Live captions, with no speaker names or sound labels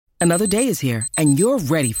Another day is here, and you're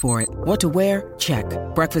ready for it. What to wear? Check.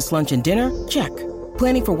 Breakfast, lunch, and dinner? Check.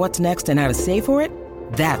 Planning for what's next and how to save for it?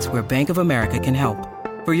 That's where Bank of America can help.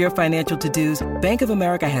 For your financial to-dos, Bank of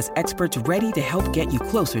America has experts ready to help get you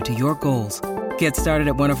closer to your goals. Get started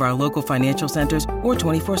at one of our local financial centers or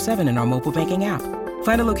 24/7 in our mobile banking app.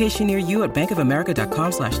 Find a location near you at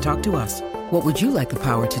bankofamerica.com/talktous. What would you like the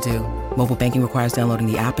power to do? Mobile banking requires downloading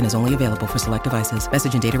the app and is only available for select devices.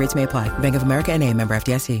 Message and data rates may apply. Bank of America N.A., member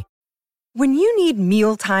FDIC. When you need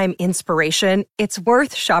mealtime inspiration, it's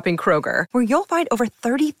worth shopping Kroger, where you'll find over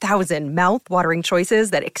 30,000 mouth-watering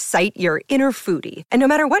choices that excite your inner foodie. And no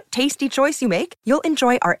matter what tasty choice you make, you'll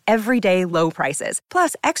enjoy our everyday low prices,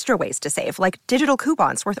 plus extra ways to save, like digital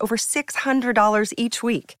coupons worth over $600 each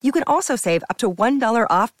week. You can also save up to $1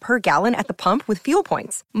 off per gallon at the pump with fuel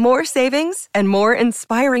points. More savings and more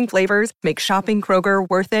inspiring flavors make shopping Kroger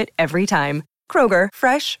worth it every time. Kroger,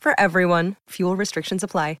 fresh for everyone. Fuel restrictions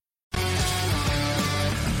apply.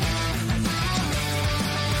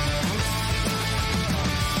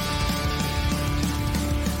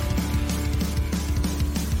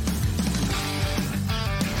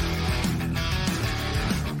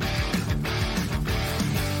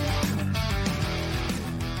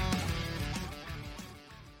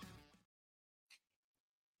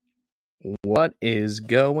 What is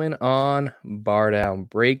going on? Bardown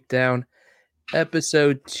Breakdown,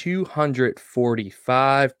 episode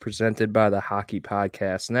 245, presented by the Hockey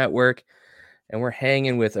Podcast Network. And we're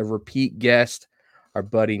hanging with a repeat guest, our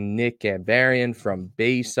buddy Nick Ghanbarian from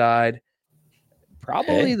Bayside.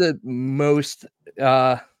 Probably the most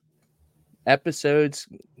episodes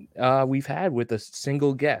we've had with a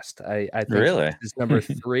single guest. I think really? This is number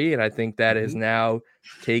 3, and I think that is now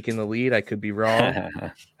taking the lead. I could be wrong.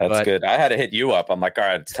 That's good. I had to hit you up. I'm like, all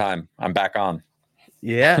right, it's time. I'm back on.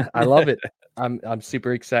 Yeah, I love it. I'm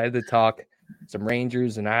super excited to talk some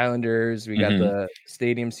Rangers and Islanders. We got the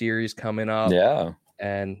Stadium Series coming up. Yeah.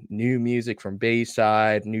 And new music from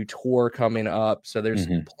Bayside, new tour coming up. So there's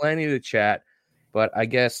plenty to chat. But I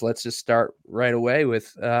guess let's just start right away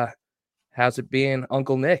with how's it being,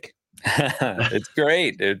 Uncle Nick? It's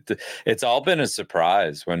great. It's all been a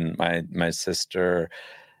surprise. When my sister,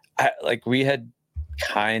 we had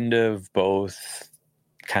kind of both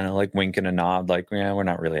kind of like wink and a nod, like, yeah, we're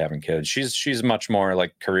not really having kids. She's much more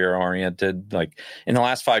like career oriented. Like in the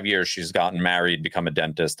last 5 years, she's gotten married, become a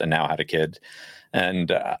dentist, and now had a kid. And,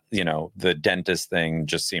 the dentist thing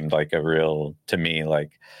just seemed like a real, to me,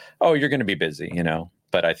 like, oh, you're going to be busy,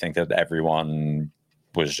 but I think that everyone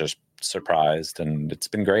was just surprised, and it's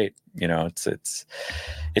been great. It's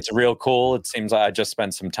real cool. It seems like I just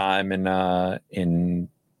spent some time in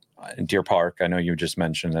Deer Park. I know you just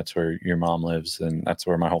mentioned that's where your mom lives, and that's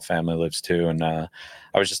where my whole family lives too. And I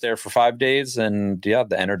was just there for 5 days, and yeah,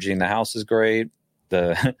 the energy in the house is great.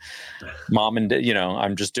 The mom and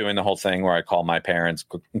I'm just doing the whole thing where I call my parents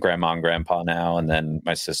grandma and grandpa now, and then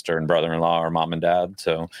my sister and brother-in-law are mom and dad.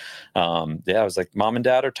 So I was like, mom and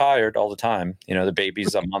dad are tired all the time. The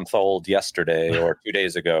baby's a month old yesterday or 2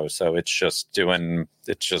 days ago, so it's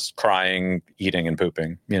just crying, eating, and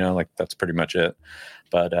pooping. That's pretty much it.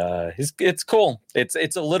 But it's cool.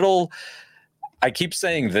 It's a little, I keep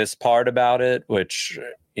saying this part about it, which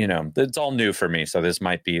it's all new for me. So this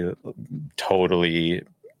might be totally,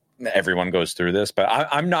 everyone goes through this, but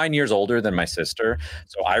I'm 9 years older than my sister.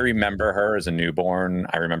 So I remember her as a newborn.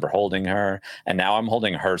 I remember holding her, and now I'm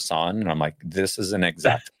holding her son. And I'm like, this is an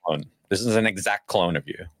exact clone. This is an exact clone of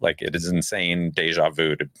you. Like, it is insane deja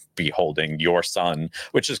vu to be holding your son,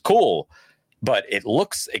 which is cool, but it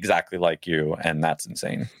looks exactly like you. And that's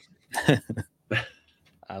insane.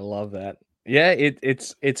 I love that. Yeah,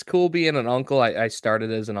 it's cool being an uncle. I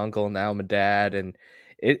started as an uncle, and now I'm a dad, and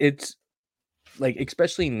it's like,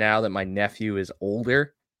 especially now that my nephew is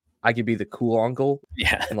older, I could be the cool uncle.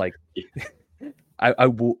 Yeah, and like I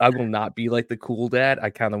will not be like the cool dad. I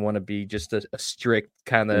kind of want to be just a strict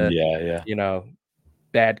kind of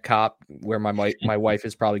bad cop, where my wife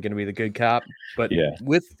is probably going to be the good cop. But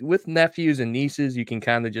with nephews and nieces, you can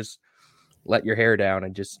kind of just let your hair down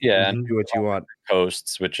and just do what you want.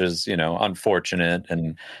 Coasts, which is unfortunate,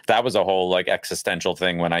 and that was a whole like existential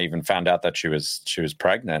thing when I even found out that she was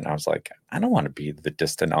pregnant. I was like, I don't want to be the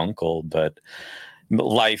distant uncle, but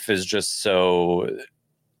life is just so,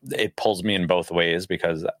 it pulls me in both ways,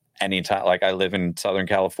 because anytime, like, I live in Southern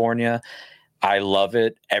California, I love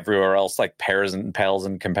it. Everywhere else like pales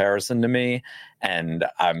in comparison to me. And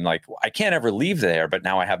I'm like, I can't ever leave there. But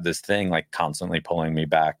now I have this thing like constantly pulling me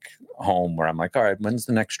back home where I'm like, all right, when's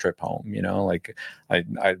the next trip home? Like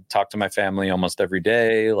I talk to my family almost every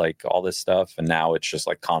day, like all this stuff. And now it's just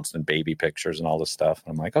like constant baby pictures and all this stuff.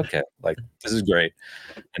 And I'm like, okay, like this is great.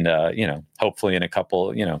 And, hopefully in a couple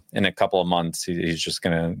of months,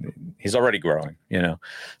 he's already growing,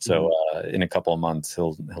 so in a couple of months,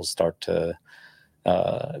 he'll start to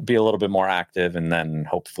be a little bit more active, and then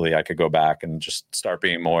hopefully I could go back and just start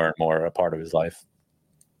being more and more a part of his life.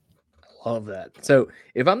 Love that. So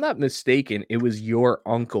if I'm not mistaken, it was your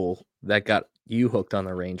uncle that got you hooked on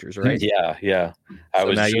the Rangers, right? Yeah.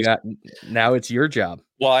 Now it's your job.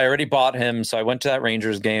 Well, I already bought him. So I went to that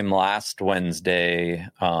Rangers game last Wednesday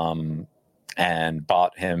and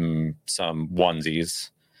bought him some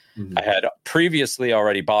onesies. Mm-hmm. I had previously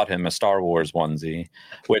already bought him a Star Wars onesie,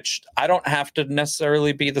 which I don't have to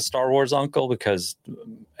necessarily be the Star Wars uncle because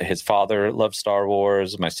his father loves Star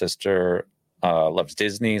Wars. My sister loves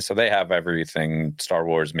Disney, so they have everything Star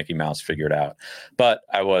Wars, Mickey Mouse figured out. But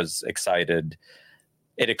I was excited.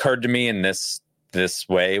 It occurred to me in this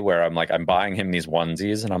way where I'm like, I'm buying him these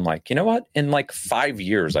onesies, and I'm like, you know what? In like 5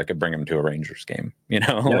 years, I could bring him to a Rangers game.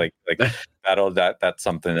 Like that's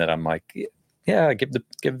something that I'm like, yeah,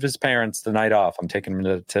 give his parents the night off. I'm taking him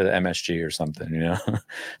to MSG or something,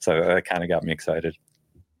 So that kind of got me excited.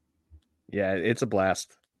 Yeah, it's a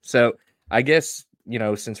blast. So I guess,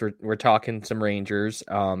 since we're talking some Rangers,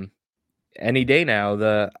 any day now,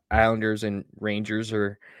 the Islanders and Rangers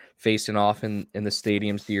are facing off in the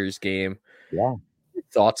Stadium Series game. Yeah.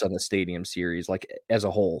 Thoughts on the Stadium Series, like as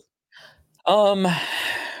a whole?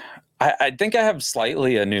 I think I have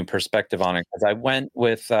slightly a new perspective on it because I went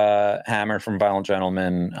with Hammer from Violent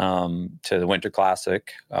Gentlemen to the Winter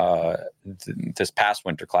Classic, this past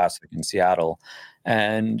Winter Classic in Seattle,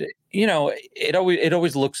 and it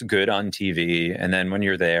always looks good on TV, and then when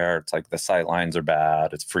you're there, it's like the sight lines are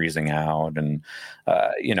bad, it's freezing out, and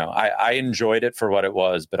I enjoyed it for what it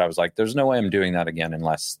was, but I was like, there's no way I'm doing that again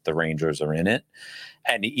unless the Rangers are in it.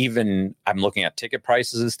 And even I'm looking at ticket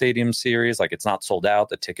prices of Stadium Series, like it's not sold out.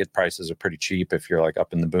 The ticket prices are pretty cheap if you're like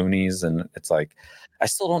up in the boonies. And it's like, I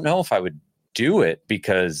still don't know if I would do it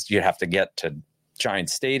because you have to get to Giant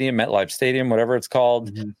Stadium, MetLife Stadium, whatever it's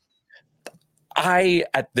called. Mm-hmm. I,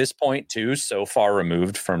 at this point too, so far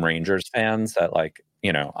removed from Rangers fans that like,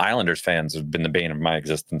 Islanders fans have been the bane of my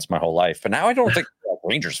existence my whole life. But now I don't think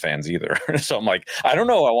Rangers fans either. So I'm like, I don't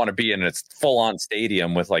know. I want to be in a full on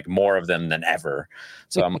stadium with like more of them than ever.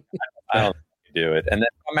 So I don't do it. And then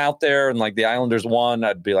if I'm out there and like the Islanders won,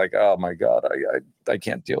 I'd be like, oh my God, I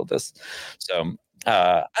can't deal with this. So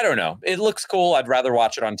I don't know. It looks cool. I'd rather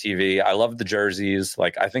watch it on TV. I love the jerseys.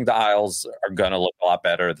 Like I think the Isles are going to look a lot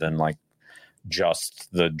better than like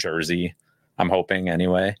just the jersey. I'm hoping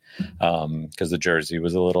anyway, because the jersey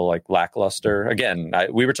was a little like lackluster. Again,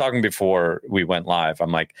 we were talking before we went live.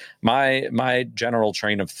 I'm like, my general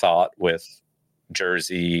train of thought with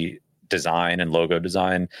jersey design and logo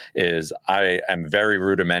design is I am very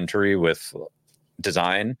rudimentary with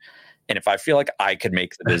design. And if I feel like I could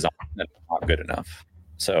make the design, then it's not good enough.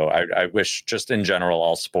 So I wish just in general,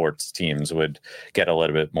 all sports teams would get a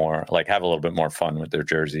little bit more, like have a little bit more fun with their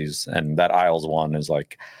jerseys. And that Isles one is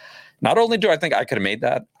like, not only do I think I could have made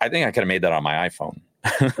that, I think I could have made that on my iPhone.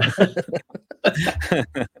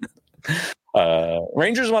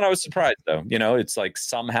 Rangers one, I was surprised though. It's like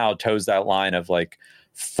somehow toes that line of like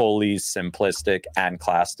fully simplistic and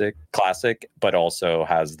classic, but also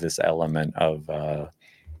has this element of,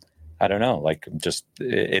 I don't know, like just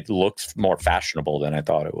it looks more fashionable than I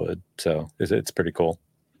thought it would. So it's pretty cool.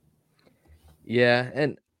 Yeah.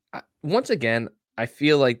 And once again, I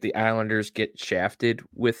feel like the Islanders get shafted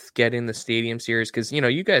with getting the Stadium Series because,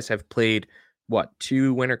 you guys have played,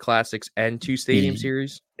 2 Winter Classics and 2 Stadium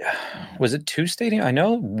Series? Was it 2 Stadium? I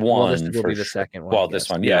know one. Well, this will be the second one. Well, this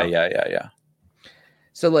one. Yeah.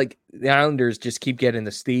 So, like, the Islanders just keep getting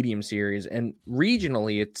the Stadium Series, and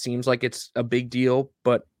regionally, it seems like it's a big deal,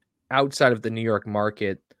 but outside of the New York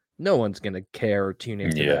market, no one's going to care or tune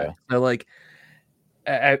into that. So, like,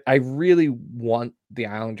 I really want the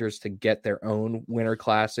Islanders to get their own Winter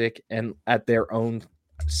Classic and at their own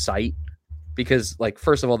site because, like,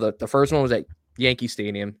 first of all, the first one was at Yankee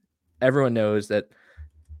Stadium. Everyone knows that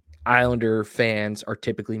Islander fans are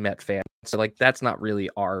typically Met fans. So, like, that's not really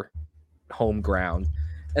our home ground.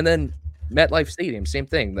 And then MetLife Stadium, same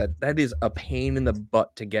thing. That is a pain in the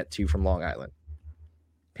butt to get to from Long Island.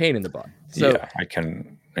 Pain in the butt. So, yeah, I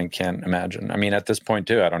can't imagine. I mean, at this point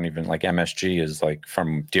too, I don't even like MSG is like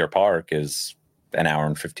from Deer Park is an hour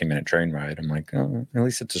and 15-minute train ride. I'm like, oh, at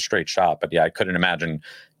least it's a straight shot. But yeah, I couldn't imagine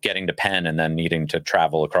getting to Penn and then needing to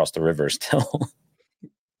travel across the river still.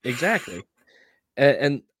 Exactly.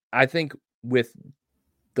 And I think with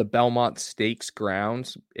the Belmont Stakes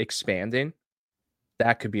grounds expanding,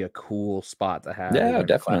 that could be a cool spot to have. Yeah,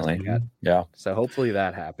 definitely. Yeah. So hopefully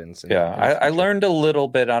that happens. I learned a little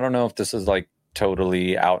bit. I don't know if this is like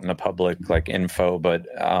totally out in the public like info, but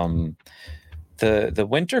the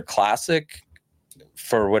Winter Classic,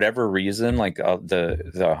 for whatever reason, like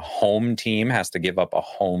the home team has to give up a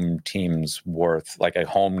home team's worth, like a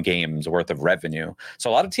home game's worth of revenue. So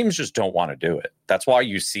a lot of teams just don't want to do it. That's why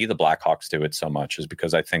you see the Blackhawks do it so much, is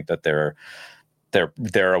because I think that they're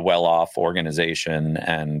a well-off organization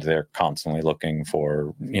and they're constantly looking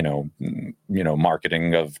for,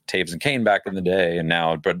 marketing of Taves and Kane back in the day and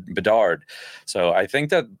now Bedard. So I think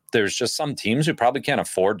that there's just some teams who probably can't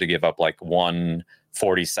afford to give up like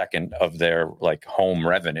 1/42 of their like home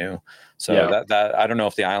revenue. So that I don't know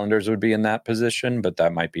if the Islanders would be in that position, but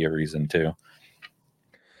that might be a reason too.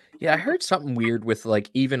 Yeah, I heard something weird with like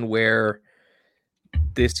even where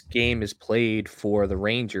this game is played for the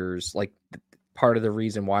Rangers, like part of the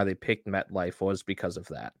reason why they picked MetLife was because of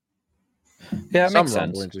that. Yeah, it some makes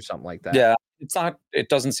rumblings sense. or something like that. Yeah, it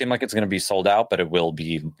doesn't seem like it's going to be sold out, but it will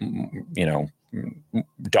be, at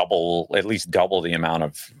least double the amount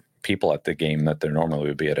of people at the game that there normally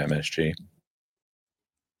would be at MSG.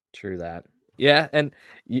 True that. Yeah, and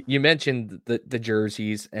you mentioned the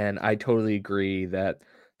jerseys, and I totally agree that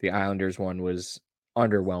the Islanders one was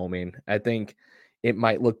underwhelming. I think it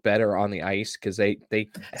might look better on the ice because they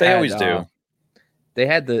always do. They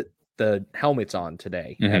had the helmets on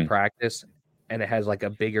today at practice, and it has like a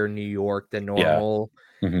bigger New York than normal.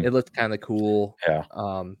 Yeah. Mm-hmm. It looked kind of cool. Yeah.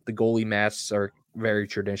 The goalie masks are very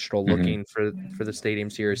traditional looking for the stadium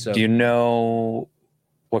series. So do you know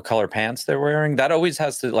what color pants they're wearing? That always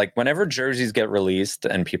has to, like, whenever jerseys get released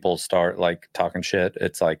and people start like talking shit,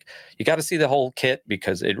 it's like you got to see the whole kit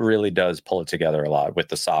because it really does pull it together a lot with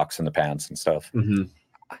the socks and the pants and stuff.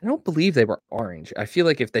 I don't believe they were orange. I feel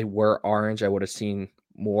like if they were orange, I would have seen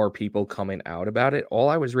more people coming out about it. All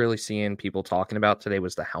I was really seeing people talking about today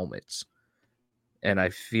was the helmets. And I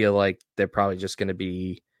feel like they're probably just going to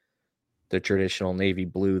be the traditional navy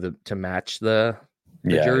blue to match the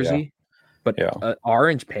jersey. But an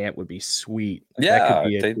orange pant would be sweet. Yeah,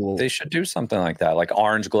 they should do something like that, like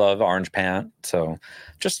orange glove, orange pant. So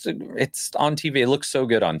it's on TV. It looks so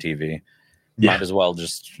good on TV. Yeah. Might as well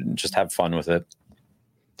just have fun with it.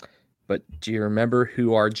 But do you remember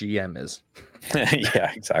who our GM is?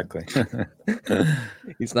 Yeah, exactly.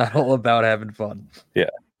 He's not all about having fun. Yeah.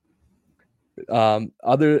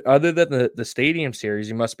 Other than the stadium series,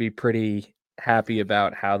 you must be pretty happy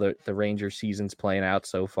about how the Rangers season's playing out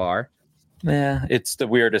so far. Yeah, it's the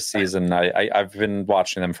weirdest season. I've been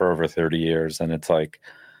watching them for over 30 years, and it's like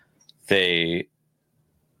they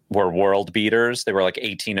were world beaters. They were like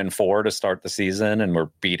 18-4 to start the season, and were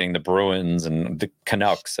beating the Bruins and the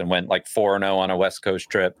Canucks, and went like 4-0 on a West Coast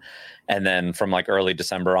trip. And then from like early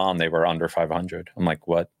December on, they were under 500. I'm like,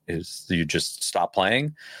 you just stop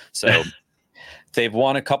playing? So they've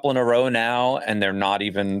won a couple in a row now, and they're not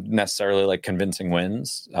even necessarily like convincing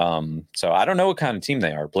wins. So I don't know what kind of team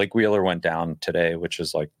they are. Blake Wheeler went down today, which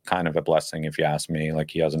is like kind of a blessing if you ask me.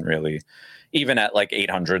 Like, he hasn't really, even at like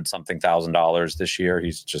 $800-something thousand this year,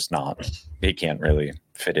 he's just not, he can't really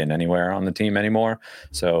fit in anywhere on the team anymore.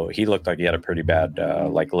 So he looked like he had a pretty bad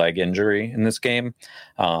like leg injury in this game.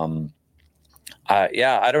 I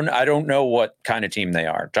don't know what kind of team they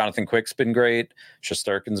are. Jonathan Quick's been great.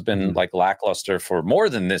 Shesterkin's been like lackluster for more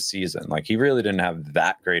than this season. Like, he really didn't have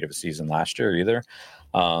that great of a season last year either.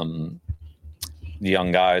 The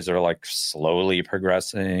young guys are like slowly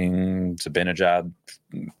progressing. Zibanejad,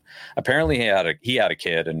 apparently he had a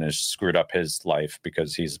kid and has screwed up his life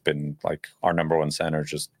because he's been like our number one center,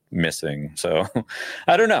 just missing. So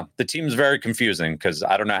I don't know. The team's very confusing because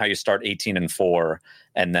I don't know how you start 18-4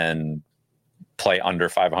 and then play under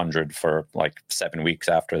 500 for like 7 weeks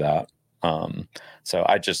after that. So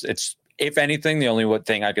it's, if anything, the only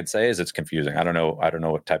thing I could say is it's confusing. I don't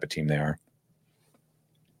know what type of team they are.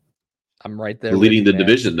 I'm right there leading the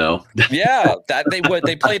division though. Yeah, that they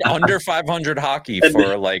played under 500 hockey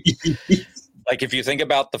for like if you think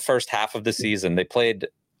about the first half of the season, they played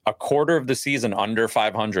a quarter of the season under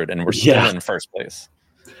 500 and we're still in first place.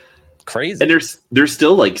 Crazy. And they're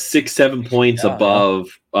still like 6-7 points above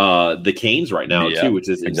the Canes right now too, which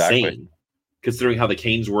is insane considering how the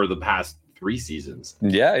Canes were the past 3 seasons.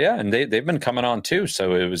 Yeah, and they've been coming on too.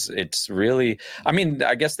 So it's really, I mean,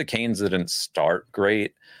 I guess the Canes didn't start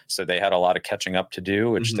great, so they had a lot of catching up to do,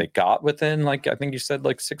 which they got within, like, I think you said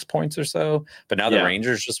like 6 points or so. But now the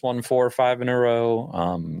Rangers just won 4 or 5 in a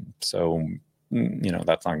row. So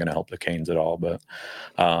that's not going to help the Canes at all. But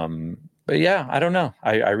But yeah, I don't know.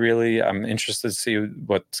 I'm interested to see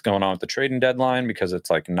what's going on with the trading deadline, because it's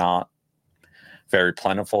like not very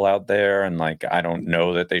plentiful out there. And like, I don't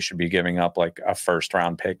know that they should be giving up like a first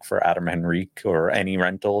round pick for Adam Henrique or any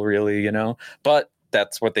rental really, but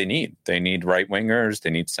that's what they need. They need right wingers. They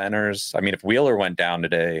need centers. I mean, if Wheeler went down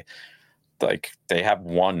today, like they have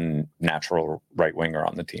one natural right winger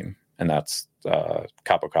on the team, and that's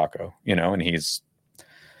Capo Caco, and he's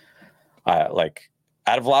like,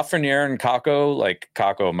 out of Lafreniere and Caco, like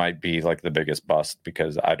Caco might be like the biggest bust,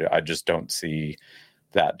 because I just don't see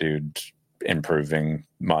that dude improving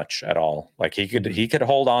much at all. Like he could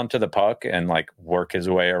hold on to the puck and like work his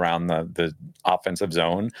way around the offensive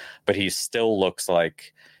zone, but he still looks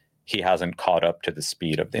like he hasn't caught up to the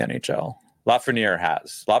speed of the NHL. Lafreniere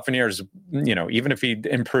has. Lafreniere's, even if he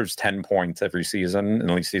improves 10 points every season,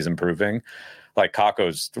 at least he's improving. Like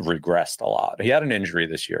Caco's regressed a lot. He had an injury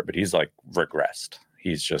this year, but he's like regressed.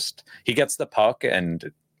 He gets the puck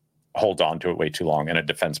and holds on to it way too long, and a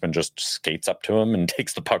defenseman just skates up to him and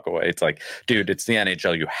takes the puck away. It's like, dude, it's the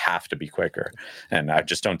NHL. You have to be quicker. And I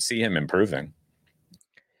just don't see him improving.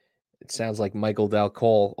 It sounds like Michael Del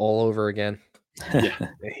Cole all over again. Yeah.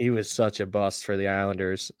 He was such a bust for the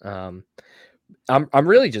Islanders. I'm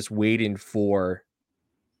really just waiting for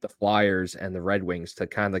the Flyers and the Red Wings to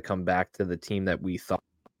kind of come back to the team that we thought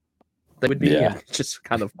they would be, and just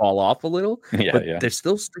kind of fall off a little. But they're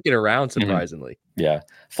still sticking around, surprisingly. Yeah.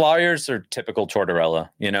 Flyers are typical Tortorella,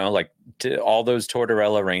 like all those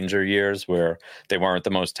Tortorella Ranger years where they weren't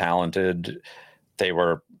the most talented. They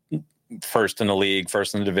were first in the league,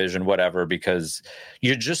 first in the division, whatever, because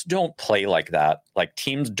you just don't play like that. Like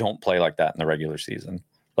teams don't play like that in the regular season.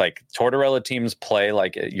 Like Tortorella teams play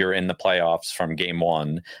like you're in the playoffs from game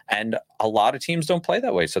one, and a lot of teams don't play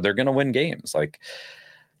that way. So they're going to win games. Like,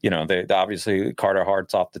 they obviously Carter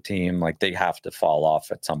Hart's off the team. Like they have to fall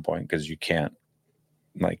off at some point, because you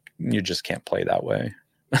just can't play that way.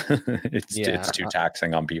 It's too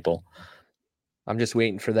taxing on people. I'm just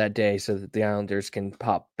waiting for that day so that the Islanders can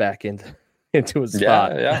pop back into a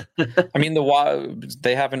spot. Yeah. I mean,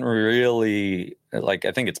 they haven't really, like,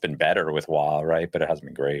 I think it's been better with Wah, right? But it hasn't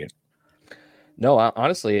been great. No,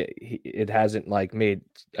 honestly, it hasn't like made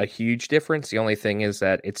a huge difference. The only thing is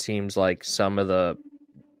that it seems like some of the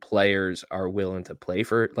players are willing to play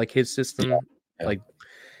for like his system. Yeah. Like,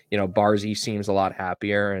 Barzy seems a lot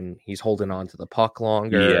happier and he's holding on to the puck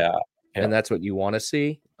longer. Yeah. And that's what you want to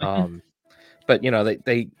see. But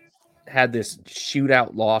they had this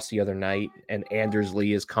shootout loss the other night, and Anders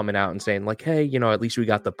Lee is coming out and saying like, hey, at least we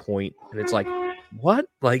got the point. And it's like, what?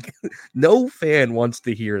 Like, no fan wants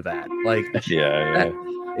to hear that. Like,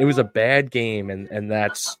 it was a bad game, and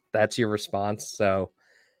that's your response. So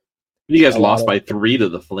you guys lost by 3 to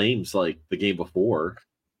the Flames like the game before.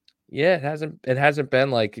 Yeah, it hasn't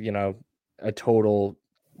been like, a total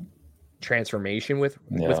transformation with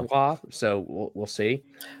Wah. So we'll see.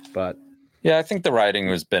 But yeah, I think the writing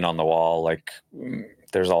has been on the wall. Like,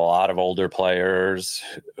 there's a lot of older players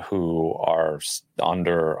who are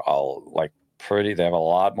under they have a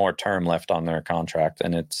lot more term left on their contract.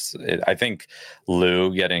 And I think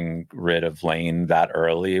Lou getting rid of Lane that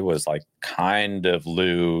early was like kind of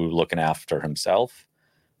Lou looking after himself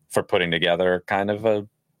for putting together kind of a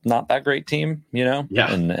not that great team, Yeah.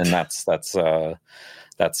 And that's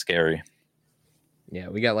scary. Yeah,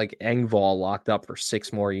 we got like Engvall locked up for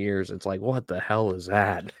 6 more years. It's like, what the hell is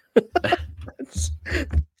that?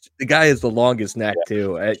 The guy has the longest neck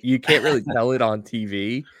too. You can't really tell it on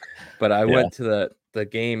TV, but I went to the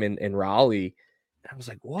game in Raleigh, and I was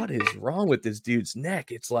like, what is wrong with this dude's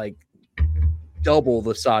neck? It's like double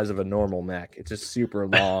the size of a normal neck. It's just super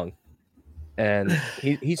long, and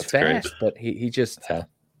he's fast, but he's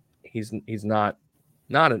not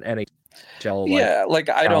an NHL like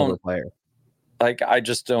I don't player. Like, I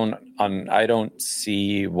just don't. I don't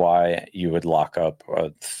see why you would lock up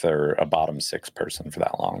a bottom 6 person for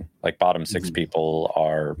that long. Like, bottom 6 people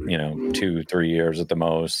are 2-3 years at the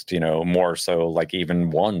most. More so like even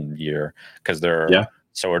 1 year, because they're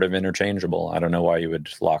sort of interchangeable. I don't know why you would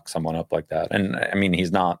lock someone up like that. And I mean,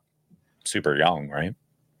 he's not super young, right?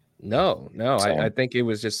 No. So. I think it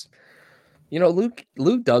was just Luke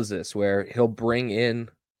does this where he'll bring in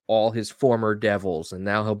all his former Devils, and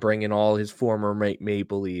now he'll bring in all his former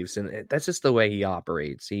Maple Leafs, and that's just the way he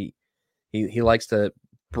operates. He likes to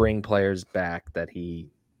bring players back that he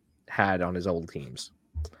had on his old teams.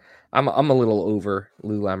 I'm a little over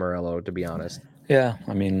Lou Lamoriello, to be honest. Yeah,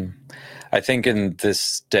 I mean, I think in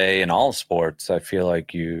this day in all sports, I feel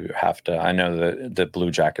like you have to. I know that the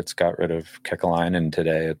Blue Jackets got rid of Kekalainen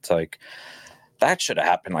today. It's like, that should have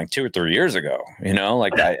happened like 2 or 3 years ago. You know,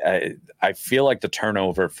 like I feel like the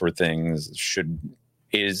turnover for things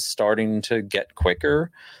is starting to get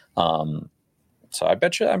quicker. So I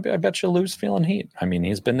bet you Lou's feeling heat. I mean,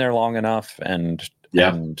 he's been there long enough, and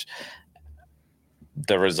the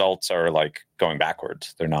results are like going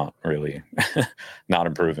backwards. They're not really not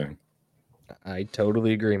improving. I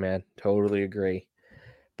totally agree, man. Totally agree.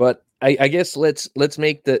 But I guess let's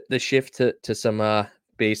make the shift to some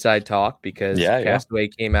Bayside talk, because Castaway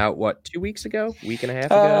came out 2 weeks ago, week and a half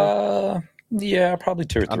ago. Yeah, probably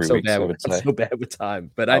 2 or 3 weeks. I'm so bad with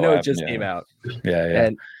time, but I know it just came out. Yeah.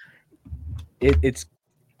 And it's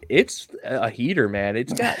a heater, man.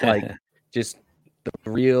 It's got like just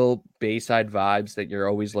the real Bayside vibes that you're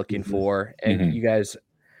always looking for, and you guys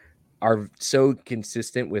are so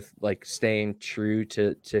consistent with like staying true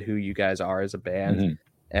to who you guys are as a band.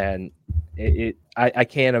 And I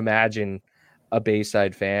can't imagine a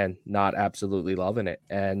Bayside fan not absolutely loving it.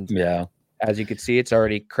 And as you can see, it's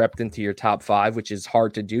already crept into your top 5, which is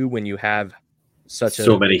hard to do when you have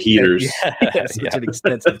so many heaters, such an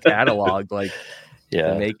extensive catalog. Like,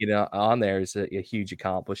 making it on there is a huge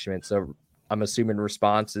accomplishment. So I'm assuming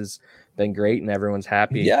response has been great and everyone's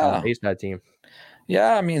happy on the Bayside team.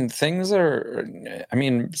 Yeah, I mean, starting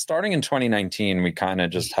in 2019, we kind of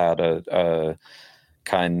just had a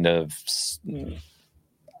kind of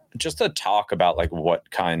just a talk about like what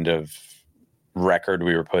kind of record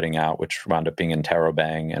we were putting out, which wound up being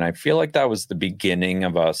Interrobang. And I feel like that was the beginning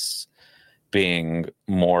of us being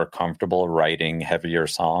more comfortable writing heavier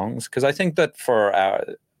songs. Because I think that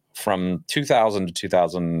from 2000 to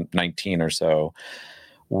 2019 or so,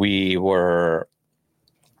 we were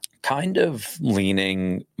kind of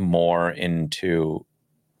leaning more into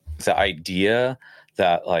the idea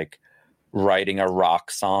that like writing a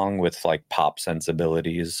rock song with like pop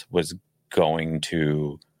sensibilities was going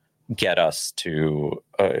to get us to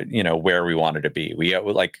where we wanted to be. We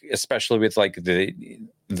like, especially with like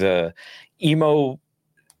the emo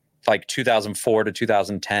like 2004 to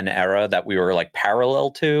 2010 era that we were like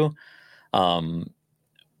parallel to,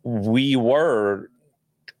 we were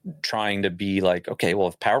trying to be like, okay, well,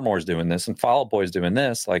 if Paramore's doing this and Fall Out Boy's doing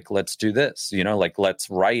this, like, let's do this, like, let's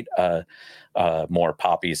write a more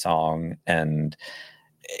poppy song. And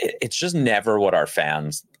it's just never what our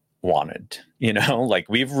fans wanted, like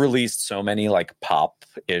we've released so many like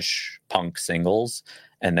pop-ish punk singles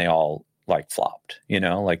and they all like flopped,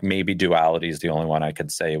 like maybe Duality is the only one I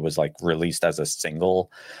could say was like released as a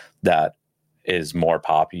single that is more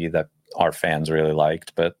poppy that our fans really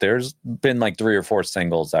liked. But there's been like 3 or 4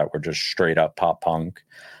 singles that were just straight up pop punk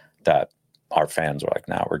that our fans were like,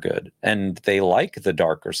 nah, we're good. And they like the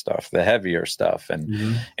darker stuff, the heavier stuff.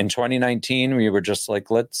 And in 2019, we were just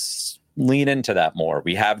like, let's lean into that more.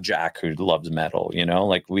 We have Jack who loves metal,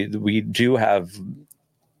 like we do have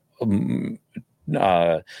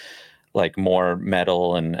like more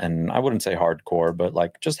metal and I wouldn't say hardcore, but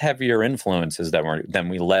like just heavier influences than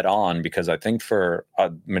we let on, because I think for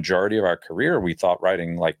a majority of our career, we thought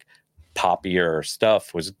writing like poppier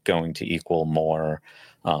stuff was going to equal more,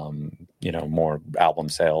 more album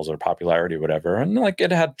sales or popularity, or whatever. And like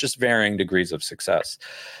it had just varying degrees of success.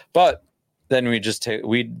 But then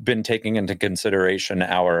we'd been taking into consideration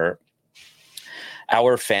our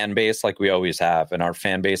fan base, like we always have, and our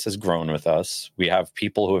fan base has grown with us. We have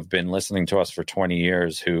people who have been listening to us for 20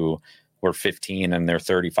 years who were 15 and they're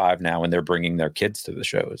 35 now, and they're bringing their kids to the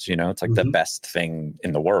shows. It's like the best thing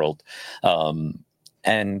in the world.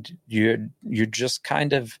 And you just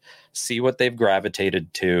kind of see what they've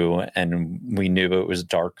gravitated to. And we knew it was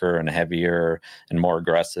darker and heavier and more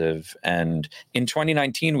aggressive. And in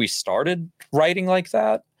 2019, we started writing like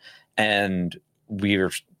that. And we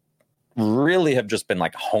really have just been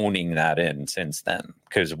like honing that in since then,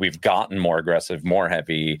 because we've gotten more aggressive, more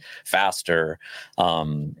heavy, faster.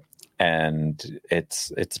 And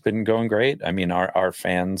it's been going great. I mean, our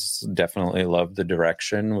fans definitely love the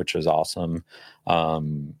direction, which is awesome.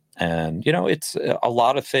 And it's a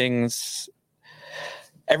lot of things,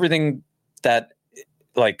 everything that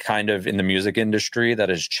like kind of in the music industry that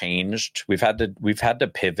has changed. We've had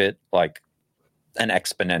to pivot like an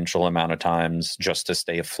exponential amount of times just to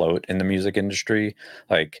stay afloat in the music industry.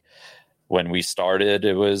 Like when we started,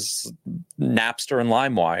 it was Napster and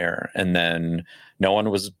LimeWire, and then no one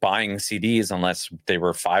was buying CDs unless they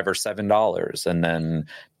were $5 or $7. And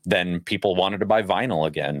then people wanted to buy vinyl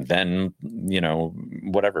again. Then,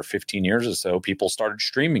 15 years or so, people started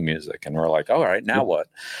streaming music, and we're like, all right, now what?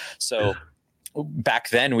 So back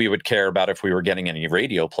then we would care about if we were getting any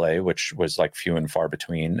radio play, which was like few and far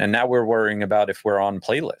between. And now we're worrying about if we're on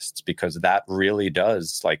playlists, because that really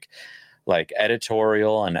does like like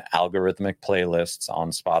editorial and algorithmic playlists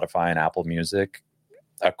on Spotify and Apple Music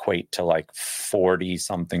equate to like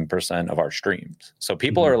 40% of our streams. So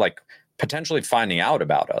people are like potentially finding out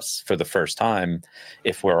about us for the first time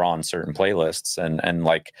if we're on certain playlists, and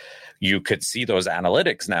like you could see those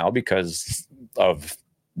analytics now because of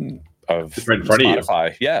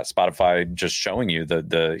Spotify. Yeah, Spotify just showing you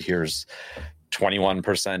the here's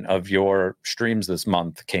 21% of your streams this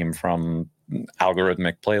month came from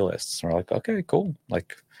algorithmic playlists. We're like, okay, cool.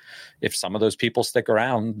 Like, if some of those people stick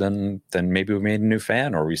around, then maybe we made a new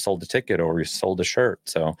fan, or we sold a ticket, or we sold a shirt.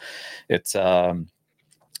 So it's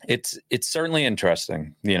certainly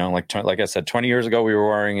interesting. You know, like I said, 20 years ago we were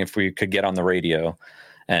worrying if we could get on the radio,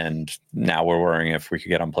 and now we're worrying if we could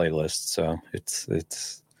get on playlists. So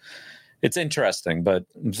it's interesting, but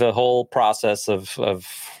the whole process of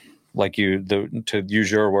like to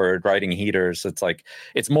use your word, writing heaters, it's like,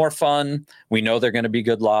 it's more fun. We know they're going to be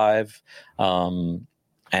good live.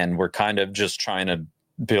 And we're kind of just trying to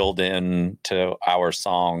build into our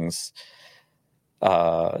songs,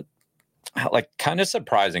 like kind of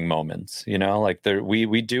surprising moments, you know, like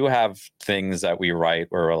we do have things that we write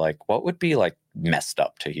where we're like, what would be like messed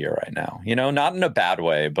up to hear right now? You know, not in a bad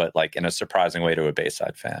way, but like in a surprising way to a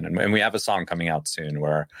Bayside fan. And we have a song coming out soon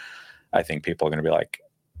where I think people are going to be like,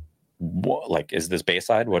 what, like, is this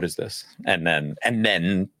Bayside? What is this? And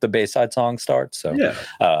then the Bayside song starts. So yeah,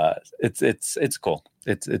 it's cool.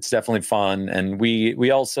 It's definitely fun. And we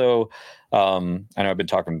also, I know I've been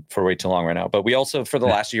talking for way too long right now, but we also for the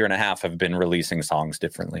last year and a half have been releasing songs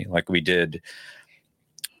differently. Like we did,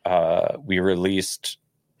 we released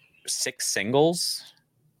 6 singles,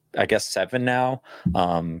 I guess 7 now.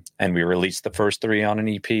 And we released the first 3 on an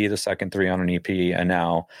EP, the second 3 on an EP, and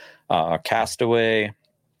now Castaway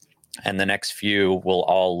and the next few will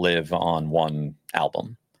all live on one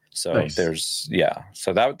album. So nice.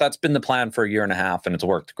 So that's been the plan for a year and a half, and it's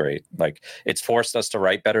worked great. Like, it's forced us to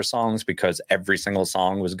write better songs because every single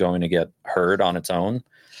song was going to get heard on its own.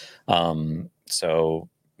 So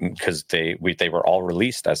because they were all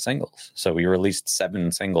released as singles. So we released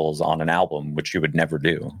 7 singles on an album, which you would never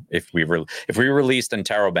do if we released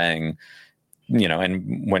Interrobang, you know,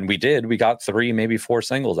 and when we did, we got 3, maybe 4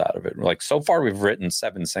 singles out of it. Like, so far we've written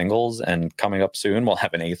 7 singles, and coming up soon we'll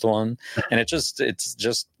have an 8th one. And it's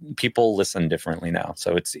just people listen differently now.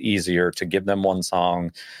 So it's easier to give them one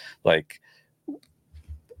song, like,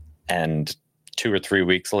 and 2 or 3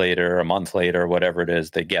 weeks later, a month later, whatever it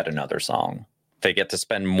is, they get another song. They get to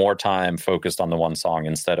spend more time focused on the one song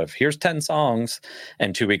instead of here's 10 songs.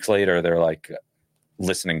 And 2 weeks later, they're like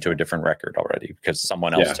listening to a different record already because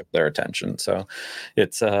someone else took their attention. So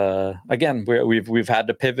it's again, we've had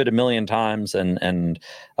to pivot a million times, and in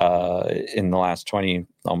the last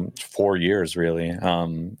 4 years really,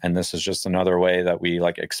 and this is just another way that we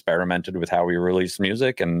like experimented with how we release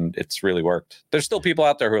music, and it's really worked. There's still people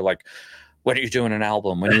out there who are like, when are you doing an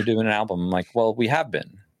album? When are you doing an album? I'm like, well, we have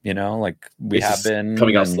been, you know, like we have been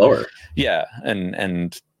coming out slower. Yeah.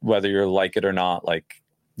 And whether you like it or not, like,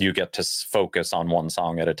 you get to focus on one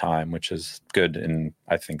song at a time, which is good in,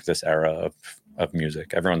 I think, this era of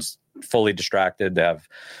music. Everyone's fully distracted. They have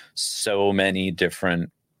so many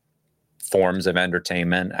different forms of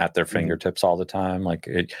entertainment at their fingertips all the time. Like,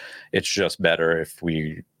 it's just better if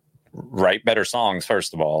we write better songs,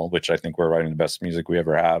 first of all, which I think we're writing the best music we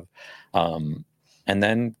ever have. And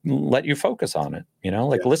then let you focus on it, you know,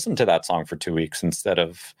 like listen to that song for 2 weeks instead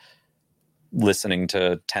of listening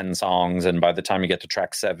to 10 songs, and by the time you get to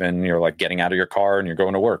track 7 you're like getting out of your car and you're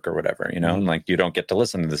going to work or whatever, you know, and like you don't get to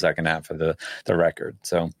listen to the second half of the record.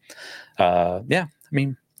 So I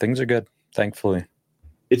mean, things are good, thankfully.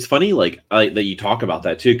 It's funny that you talk about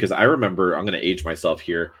that too, because I remember, I'm going to age myself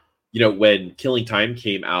here, you know, when Killing Time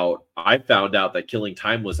came out, I found out that Killing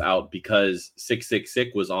Time was out because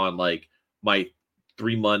 666 was on like my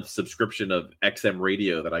 3-month subscription of XM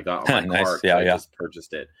radio that I got on my car. I just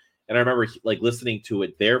purchased it. And I remember like listening to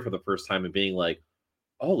it there for the first time and being like,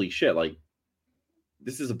 holy shit, like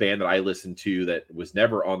this is a band that I listened to that was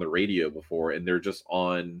never on the radio before. And they're just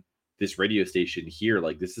on this radio station here.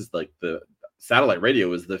 Like, this is like the satellite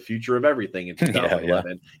radio is the future of everything in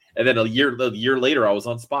 2011. And then a year later, I was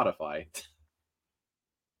on Spotify.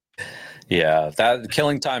 Yeah, that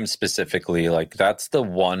Killing Time specifically, like that's the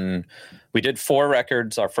one. We did 4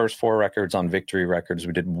 records, our first 4 records on Victory Records.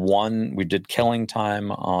 We did Killing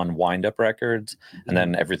Time on Wind Up Records, and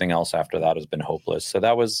then everything else after that has been Hopeless. So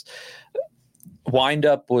that was, Wind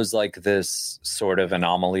Up was like this sort of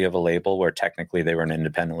anomaly of a label where technically they were an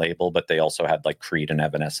independent label, but they also had like Creed and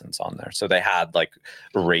Evanescence on there. So they had like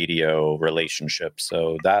radio relationships.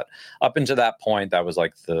 So that up until that point, that was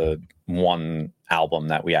like the one album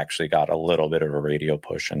that we actually got a little bit of a radio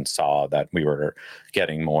push and saw that we were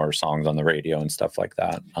getting more songs on the radio and stuff like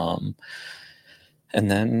that. And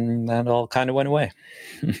then that all kind of went away.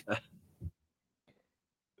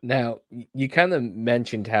 Now, you kind of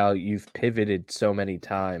mentioned how you've pivoted so many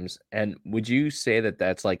times, and would you say that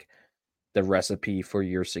that's like the recipe for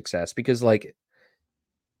your success? Because like,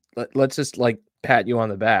 let's just like pat you on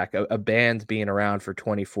the back. A band being around for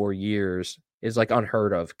 24 years is like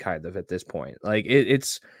unheard of, kind of, at this point. Like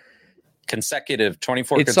it's consecutive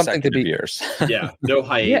 24 consecutive years. Yeah, no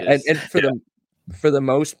hiatus. Yeah, and for the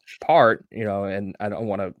most part, you know, and I don't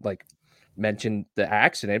want to like mention the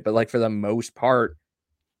accident, but like for the most part,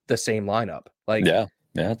 the same lineup. Like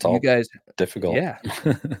it's all you guys difficult. Yeah.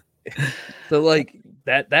 So like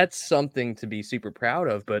that's something to be super proud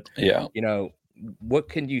of. But you know, what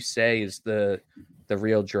can you say is the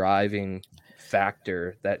real driving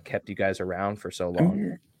factor that kept you guys around for so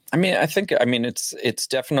long? I mean, it's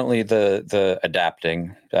definitely the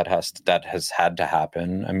adapting that has had to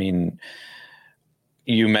happen. I mean,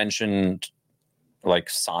 you mentioned like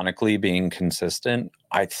sonically being consistent.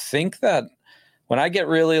 I think that when I get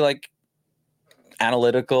really like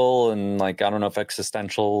analytical and like, I don't know if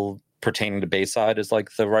existential pertaining to Bayside is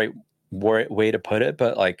like the right way to put it,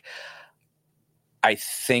 but like, I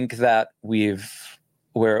think that we're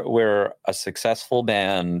a successful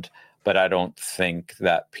band, but I don't think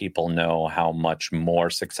that people know how much more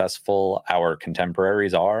successful our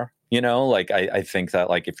contemporaries are. You know, like I think that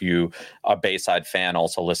like if a Bayside fan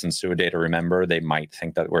also listens to A Day to Remember, they might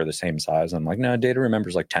think that we're the same size. I'm like, no, A Day to Remember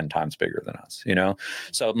is like 10 times bigger than us, you know?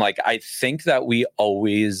 So I'm like, I think that we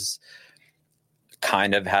always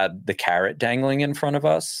kind of had the carrot dangling in front of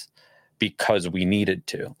us because we needed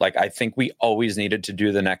to. Like, I think we always needed to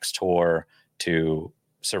do the next tour to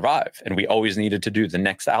survive. And we always needed to do the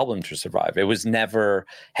next album to survive. It was never,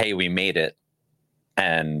 hey, we made it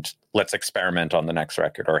and let's experiment on the next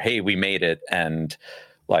record, or hey, we made it and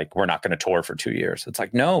like we're not going to tour for 2 years. It's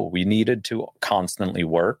like, no, we needed to constantly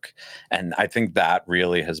work. And I think that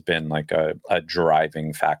really has been like a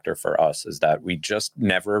driving factor for us, is that we just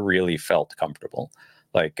never really felt comfortable.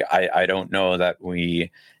 Like I don't know that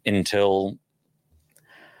we, until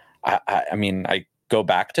I mean, I go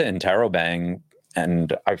back to Interrobang,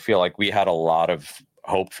 and I feel like we had a lot of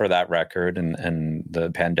hope for that record, and the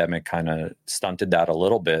pandemic kind of stunted that a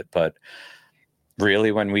little bit. But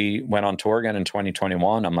really, when we went on tour again in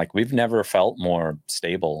 2021, I'm like, we've never felt more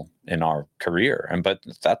stable in our career. But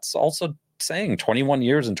that's also saying 21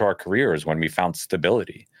 years into our career is when we found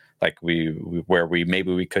stability. Like where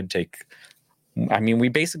maybe we could take, I mean, we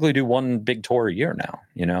basically do one big tour a year now,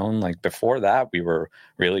 you know, and like before that we were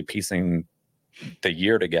really piecing the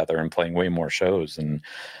year together and playing way more shows. And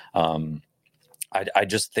I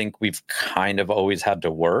just think we've kind of always had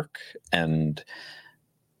to work, and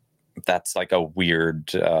that's like a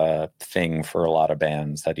weird thing for a lot of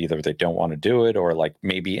bands, that either they don't want to do it, or like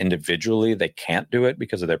maybe individually they can't do it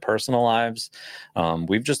because of their personal lives.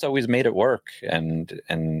 We've just always made it work, and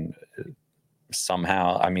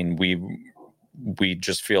somehow, I mean, we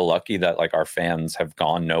just feel lucky that like our fans have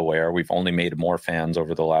gone nowhere. We've only made more fans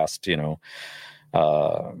over the last, I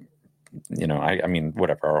mean,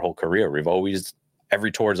 whatever, our whole career, every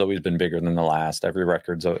tour has always been bigger than the last. Every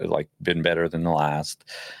record's like been better than the last.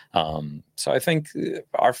 So I think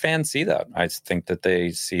our fans see that. I think that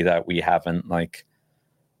they see that we haven't like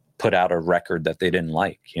put out a record that they didn't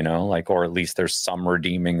like, like, or at least there's some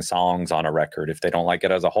redeeming songs on a record. If they don't like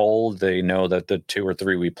it as a whole, they know that the 2 or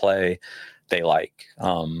 3 we play, they like.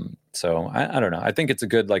 So I don't know. I think it's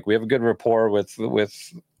we have a good rapport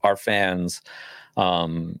with our fans.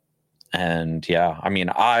 And yeah, I mean,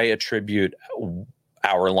 I attribute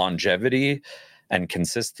our longevity and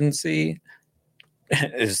consistency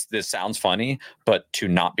this sounds funny, but to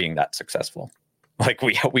not being that successful. Like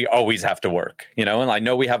we always have to work, and I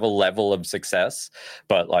know we have a level of success,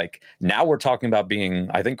 but like now we're talking about being,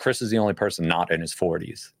 I think Chris is the only person not in his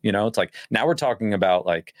 40s, it's like now we're talking about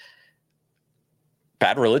like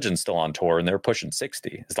Bad Religion's still on tour and they're pushing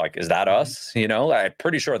 60. It's like, is that us? I'm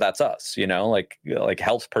pretty sure that's us, like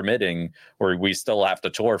health permitting, where we still have to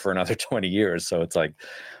tour for another 20 years. So it's like,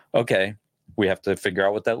 okay, we have to figure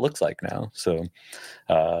out what that looks like now. So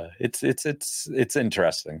it's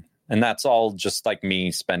interesting. And that's all just like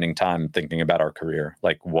me spending time thinking about our career,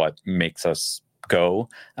 like what makes us go.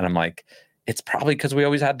 And I'm like, it's probably because we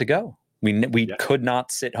always had to go. We could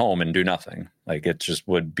not sit home and do nothing. Like it just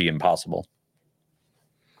would be impossible.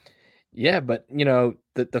 Yeah, but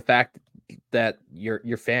the fact that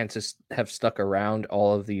your fans just have stuck around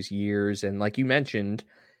all of these years, and like you mentioned,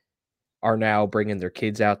 are now bringing their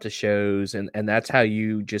kids out to shows, and that's how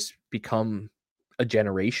you just become a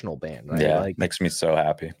generational band, right? Yeah, like makes me so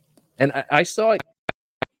happy. And I saw it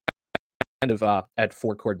kind of at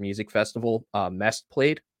Four Chord Music Festival. Mest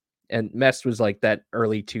played, and Mest was like that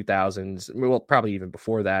early 2000s, well, probably even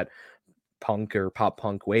before that, punk or pop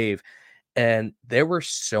punk wave. And there were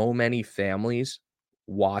so many families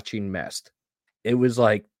watching Mest. It was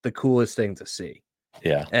like the coolest thing to see.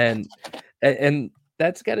 Yeah. And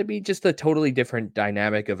that's got to be just a totally different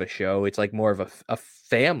dynamic of a show. It's like more of a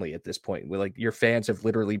family at this point, where like your fans have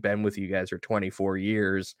literally been with you guys for 24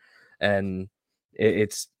 years, and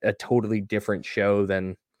it's a totally different show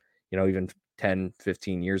than, even 10,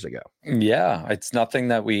 15 years ago. Yeah, it's nothing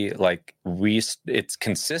that it's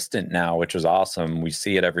consistent now, which is awesome. We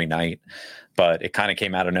see it every night, but it kind of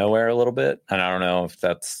came out of nowhere a little bit. And I don't know if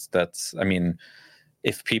that's, I mean,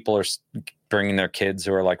 if people are bringing their kids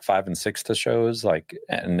who are like 5 and 6 to shows, like,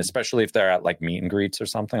 and especially if they're at like meet and greets or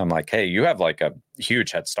something, I'm like, hey, you have like a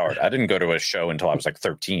huge head start. I didn't go to a show until I was like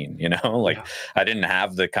 13, like yeah. I didn't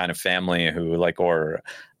have the kind of family who like, or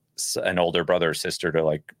an older brother or sister to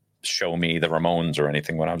like show me the Ramones or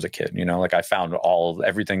anything when I was a kid, like I found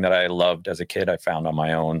everything that I loved as a kid, I found on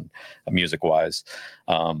my own, music wise.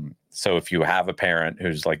 So if you have a parent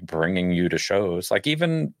who's like bringing you to shows, like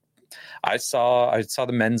even I saw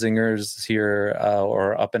the Menzingers here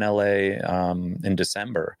or up in LA in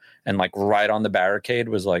December, and like right on the barricade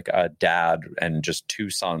was like a dad and just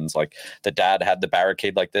 2 sons. Like the dad had the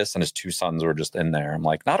barricade like this, and his 2 sons were just in there. I'm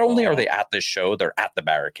like, not only are they at this show, they're at the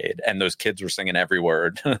barricade, and those kids were singing every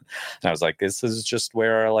word. And I was like, this is just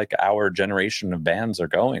where like our generation of bands are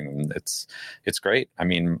going. It's great. I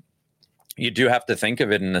mean, you do have to think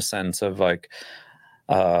of it in the sense of like,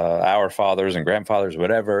 our fathers and grandfathers,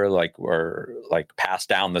 whatever, like were like passed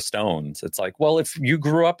down the Stones. It's like, well, if you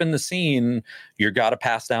grew up in the scene, you got to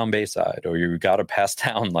pass down Bayside, or you got to pass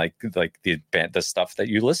down like the stuff that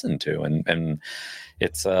you listen to, and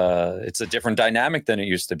it's a different dynamic than it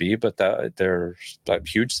used to be, but there's a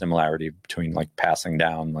huge similarity between like passing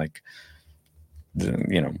down like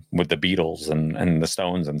with the Beatles and the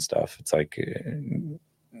Stones and stuff. It's like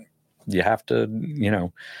you have to,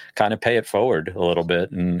 kind of pay it forward a little bit.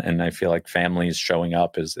 And I feel like families showing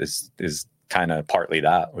up is kind of partly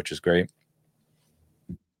that, which is great.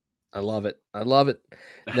 I love it.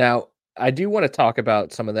 Now, I do want to talk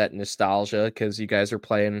about some of that nostalgia, because you guys are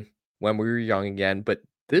playing when we were young again, but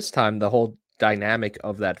this time the whole dynamic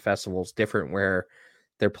of that festival is different, where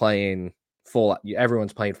they're playing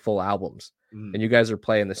everyone's playing full albums, and you guys are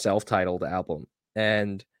playing the self-titled album.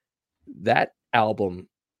 And that album,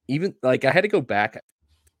 even like I had to go back,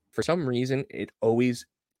 for some reason it always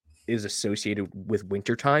is associated with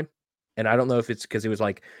wintertime, and I don't know if it's because it was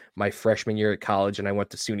like my freshman year at college and I went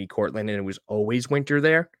to SUNY Cortland and it was always winter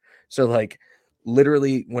there, so like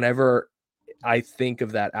literally whenever I think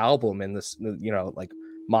of that album and this, like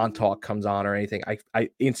Montauk comes on or anything, I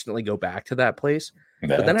instantly go back to that place.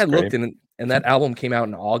 But then I looked and that album came out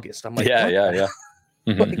in August. I'm like, yeah.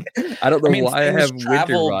 Mm-hmm. Like, I don't know why I have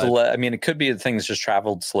traveled. I mean, it could be that things just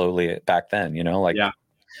traveled slowly back then,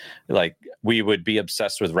 like we would be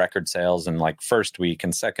obsessed with record sales in like first week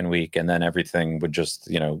and second week, and then everything would just,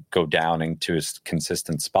 go down into a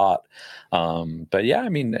consistent spot. But yeah, I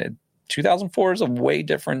mean, 2004 is a way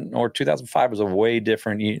different, or 2005 was a way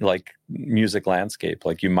different, like music landscape.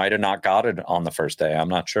 Like you might have not got it on the first day. I'm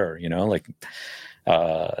not sure,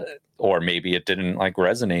 or maybe it didn't like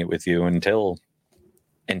resonate with you until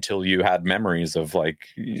you had memories of like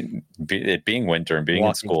it being winter and being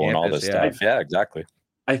in school and all this stuff. Yeah, exactly.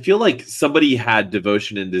 I feel like somebody had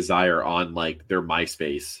Devotion and Desire on like their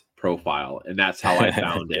MySpace profile, and that's how I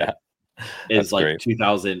found it. It's like great.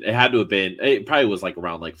 2000. It had to have been. It probably was like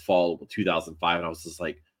around like fall 2005, and I was just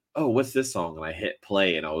like, "Oh, what's this song?" And I hit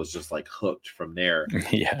play, and I was just like hooked from there.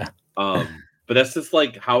 Yeah. But that's just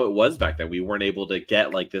like how it was back then. We weren't able to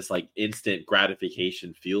get like this like instant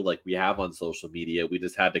gratification feel like we have on social media. We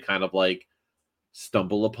just had to kind of like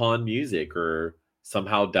stumble upon music or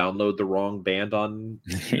somehow download the wrong band on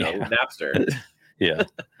Napster. Yeah.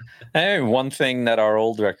 Hey, one thing that our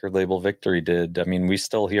old record label Victory did, I mean, we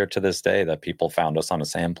still hear to this day that people found us on a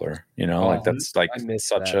sampler, like that's like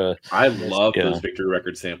I love those Victory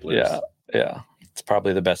record samplers. Yeah. It's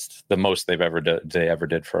probably the most they ever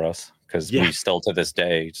did for us, because we still to this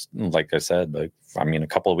day, like I said, like, I mean, a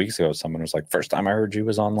couple of weeks ago, someone was like, first time I heard you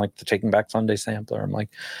was on like the Taking Back Sunday sampler. I'm like,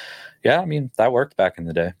 yeah, I mean, that worked back in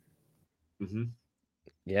the day. Mm-hmm.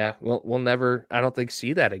 Yeah, we'll never, I don't think,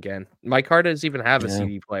 see that again. My car doesn't even have a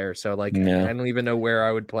CD player, so like I don't even know where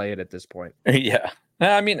I would play it at this point. Yeah,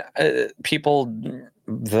 I mean, people,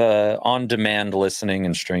 the on-demand listening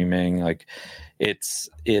and streaming, like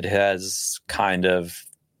it has kind of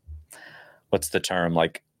what's the term?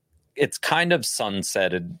 Like, it's kind of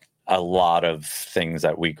sunsetted a lot of things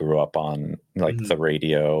that we grew up on, like the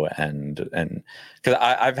radio and because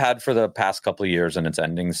I've had for the past couple of years, and it's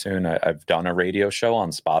ending soon. I've done a radio show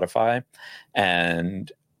on Spotify, and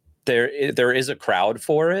there is a crowd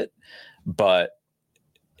for it, but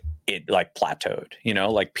it like plateaued. You know,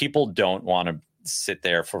 like people don't want to sit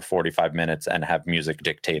there for 45 minutes and have music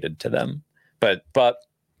dictated to them, but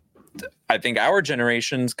I think our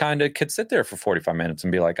generations kind of could sit there for 45 minutes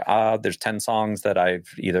and be like, there's 10 songs that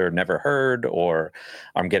I've either never heard or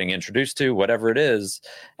I'm getting introduced to, whatever it is.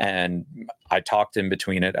 And I talked in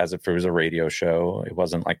between it as if it was a radio show. It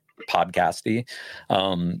wasn't like podcasty.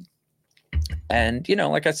 And, you know,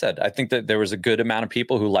 like I said, I think that there was a good amount of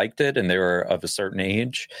people who liked it and they were of a certain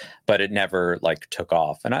age, but it never like took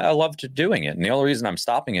off. And I loved doing it. And the only reason I'm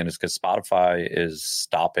stopping it is because Spotify is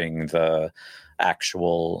stopping the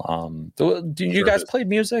actual do you guys play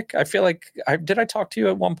music? I feel like I talk to you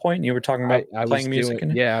at one point and you were talking about playing music.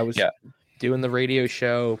 I was doing the radio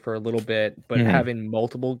show for a little bit, but having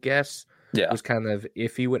multiple guests was kind of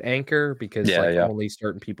iffy with Anchor because only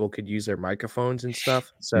certain people could use their microphones and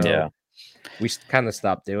stuff. So we kind of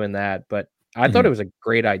stopped doing that, but I thought it was a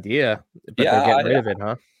great idea, but they're getting rid of it,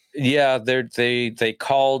 huh? Yeah, they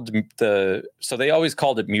called so they always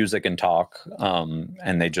called it Music and Talk,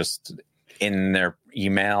 and they just in their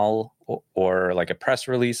email or like a press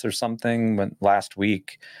release or something last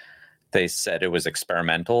week, they said it was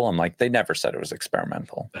experimental. I'm like, they never said it was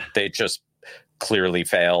experimental. They just clearly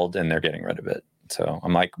failed and they're getting rid of it. So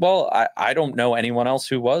I'm like, well, I don't know anyone else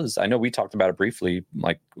who was. I know we talked about it briefly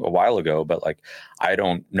like a while ago, but like, I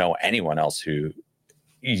don't know anyone else who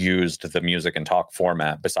used the Music and Talk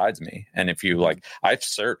format besides me. And if you like, I've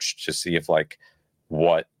searched to see if like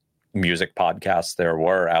what music podcasts there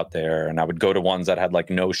were out there, and I would go to ones that had like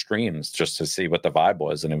no streams just to see what the vibe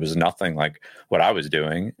was, and it was nothing like what I was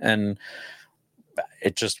doing, and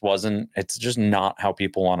it just wasn't. It's just not how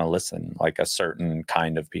people want to listen, like a certain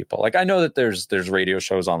kind of people. Like I know that there's radio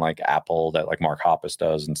shows on like Apple that like Mark Hoppus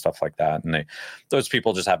does and stuff like that, and those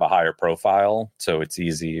people just have a higher profile, so it's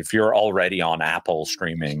easy. If you're already on Apple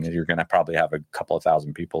streaming, you're going to probably have a couple of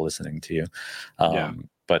thousand people listening to you.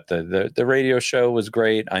 But the radio show was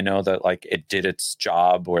great. I know that like it did its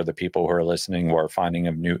job where the people who are listening were finding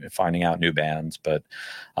out new bands. But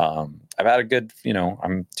I've had a good,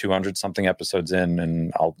 I'm 200 something episodes in,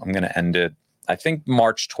 and I'm going to end it. I think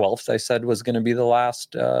March 12th, I said, was going to be the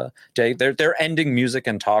last day. They're ending Music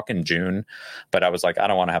and Talk in June, but I was like, I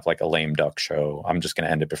don't want to have like a lame duck show. I'm just going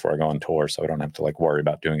to end it before I go on tour, so I don't have to like worry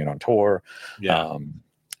about doing it on tour. Yeah.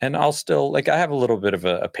 And I'll still I have a little bit of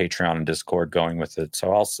a Patreon and Discord going with it.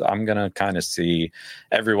 So I'm going to kind of see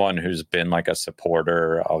everyone who's been like a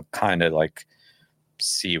supporter. I'll kind of like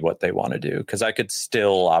see what they want to do, because I could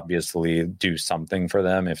still obviously do something for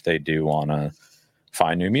them if they do want to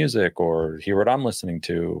find new music or hear what I'm listening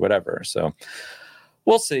to, whatever. So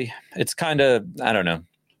we'll see. It's kind of, I don't know.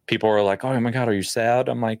 People are like, oh my God, are you sad?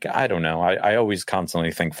 I'm like, I don't know. I always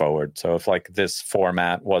constantly think forward. So if like this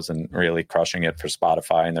format wasn't really crushing it for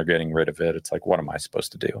Spotify and they're getting rid of it, it's like, what am I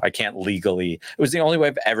supposed to do? I can't legally, it was the only way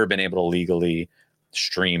I've ever been able to legally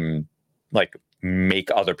stream, like make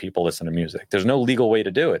other people listen to music. There's no legal way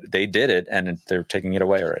to do it. They did it and they're taking it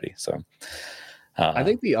away already. So I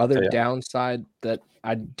think the other downside that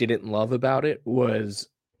I didn't love about it was,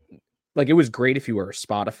 like, it was great if you were a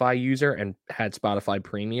Spotify user and had Spotify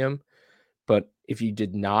Premium, but if you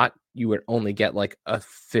did not, you would only get like a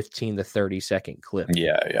 15 to 30 second clip.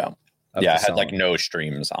 Yeah. I had like no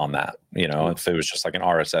streams on that. If it was just like an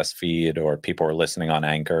RSS feed or people were listening on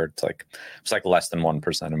Anchor, it's like less than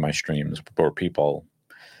 1% of my streams or people.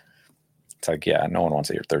 It's like, no one wants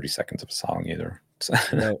to hear 30 seconds of a song either. So.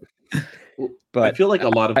 No. But I feel like a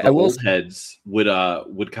lot of the old heads would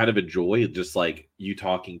kind of enjoy just like you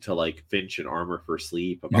talking to like Finch and Armor for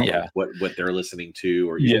Sleep about like what they're listening to,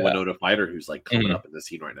 or even Winona Fighter, who's like coming up in the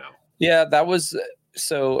scene right now. Yeah, that was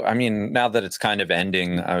so. I mean, now that it's kind of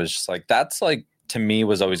ending, I was just like, that's like, to me,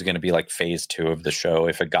 was always going to be like phase 2 of the show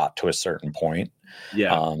if it got to a certain point.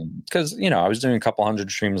 Yeah. Because, I was doing a couple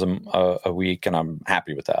hundred streams a week and I'm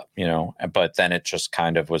happy with that, but then it just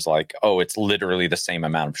kind of was like, oh, it's literally the same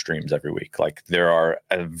amount of streams every week. Like there are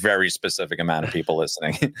a very specific amount of people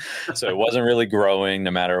listening. So it wasn't really growing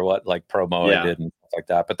no matter what like promo I did and stuff like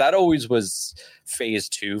that. But that always was phase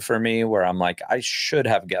 2 for me, where I'm like, I should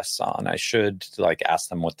have guests on. I should like ask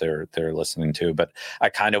them what they're listening to. But I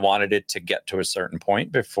kind of wanted it to get to a certain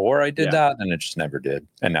point before I did that, and it just never did.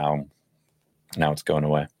 And now it's going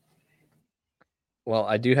away. Well,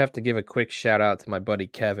 I do have to give a quick shout out to my buddy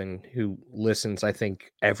Kevin, who listens, I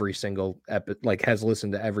think, every single has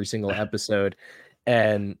listened to every single episode.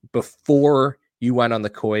 And before you went on the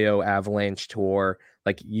Koyo Avalanche tour,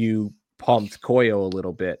 like you pumped Koyo a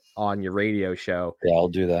little bit on your radio show. Yeah, I'll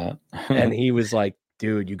do that. And he was like,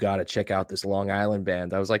 dude, you got to check out this Long Island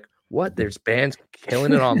band. I was like, what? There's bands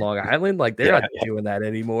killing it on Long Island? Like they're not doing that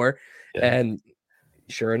anymore. Yeah. And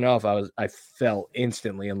sure enough, I fell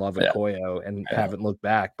instantly in love with Koyo and haven't looked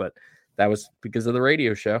back, but that was because of the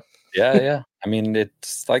radio show. Yeah. I mean,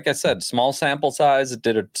 it's like I said, small sample size, it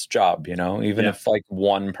did its job, you know, even if like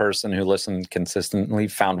one person who listened consistently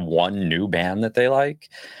found one new band that they like.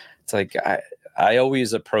 It's like I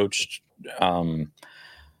always approached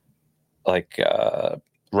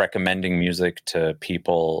recommending music to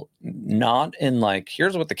people, not in like,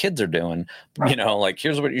 here's what the kids are doing, you know, like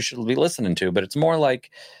here's what you should be listening to, but it's more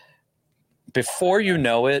like before you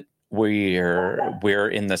know it, we're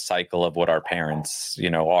in the cycle of what our parents, you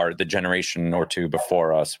know, are the generation or two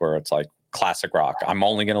before us, where it's like classic rock. I'm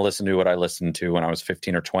only going to listen to what I listened to when I was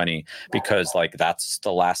 15 or 20, because like that's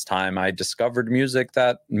the last time I discovered music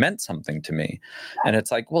that meant something to me. And it's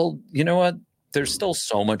like, well, you know what? There's still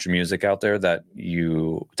so much music out there that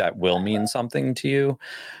will mean something to you.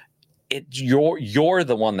 You're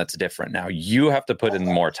the one that's different now. You have to put in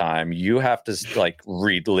more time. You have to like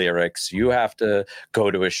read lyrics. You have to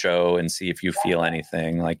go to a show and see if you feel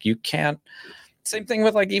anything. Like you can't. Same thing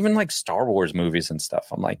with like even like Star Wars movies and stuff.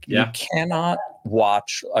 I'm like, you cannot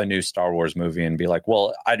watch a new Star Wars movie and be like,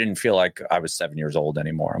 well, I didn't feel like I was 7 years old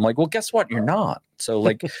anymore. I'm like, well, guess what? You're not. So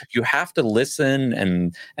like you have to listen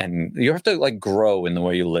and you have to like grow in the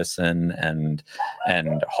way you listen and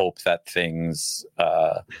hope that things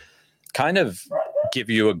kind of give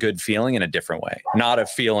you a good feeling in a different way, not a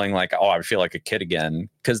feeling like, oh, I feel like a kid again,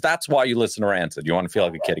 because that's why you listen to Rancid. You want to feel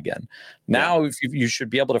like a kid again. Now, if you should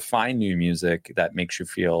be able to find new music that makes you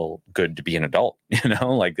feel good to be an adult, you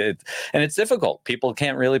know, like and it's difficult. People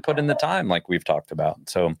can't really put in the time like we've talked about.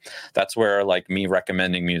 So that's where like me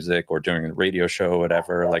recommending music or doing a radio show or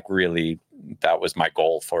whatever, like really that was my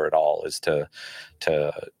goal for it all, is to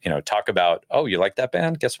you know, talk about, oh, you like that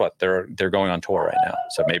band? Guess what? They're going on tour right now.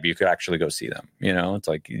 So maybe you could actually go see them. You know, it's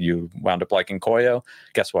like you wound up liking Koyo.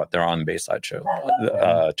 Guess what? They're on the Bayside show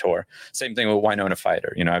tour. Same thing with Winona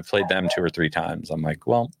Fighter. You know, I've played them 2 or 3 times. I'm like,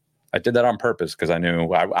 well, I did that on purpose because I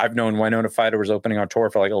knew I've known Winona Fighter was opening our tour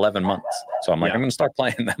for like 11 months. So I'm like, I'm going to start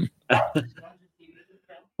playing them.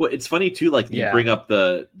 Well, it's funny too, like you bring up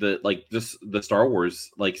the like this the Star Wars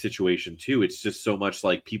like situation too. It's just so much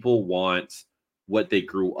like people want what they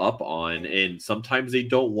grew up on, and sometimes they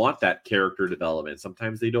don't want that character development.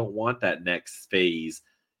 Sometimes they don't want that next phase.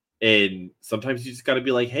 And sometimes you just got to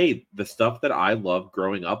be like, hey, the stuff that I love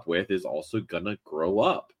growing up with is also gonna grow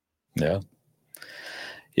up.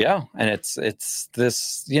 Yeah. And it's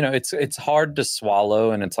this, you know, it's hard to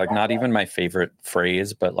swallow, and it's like not even my favorite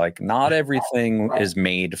phrase, but like not everything is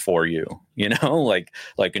made for you, you know, like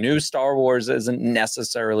a new Star Wars isn't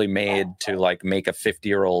necessarily made to like make a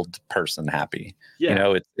 50-year-old person happy. You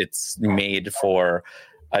know, it's made for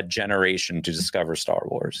a generation to discover Star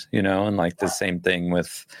Wars, you know, and like the same thing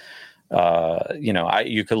with you know,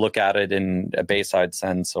 you could look at it in a Bayside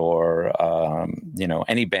sense, or you know,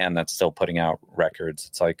 any band that's still putting out records.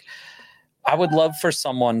 It's like I would love for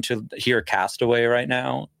someone to hear Castaway right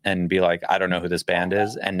now and be like, I don't know who this band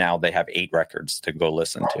is, and now they have 8 records to go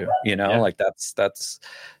listen to. You know, like that's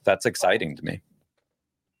exciting to me.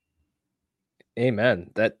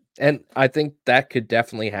 Amen. And I think that could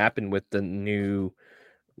definitely happen with the new,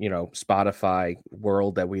 you know, Spotify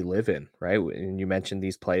world that we live in, right? And you mentioned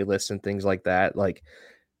these playlists and things like that. Like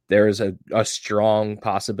there is a strong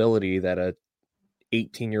possibility that a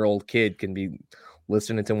 18-year-old kid can be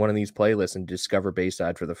listening to one of these playlists and discover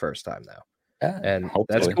Bayside for the first time now. And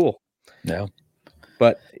hopefully. That's cool. Yeah.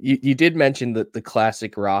 But you did mention the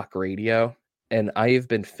classic rock radio, and I have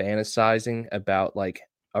been fantasizing about like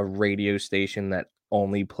a radio station that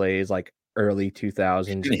only plays like early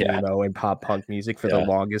 2000s emo and pop punk music for the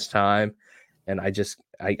longest time, and I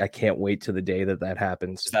can't wait to the day that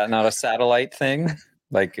happens. Is that not a satellite thing?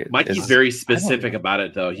 Like Mikey's very specific about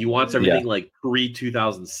it though. He wants everything like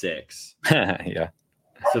pre-2006. Yeah.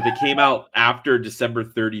 So if it came out after December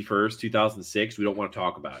 31st, 2006, we don't want to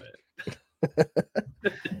talk about it.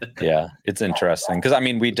 Yeah, it's interesting because I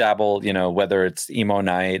mean we dabble, you know, whether it's emo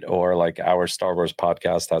night or like our Star Wars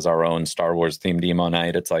podcast has our own Star Wars themed emo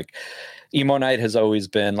night. It's like emo night has always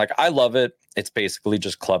been like, I love it. It's basically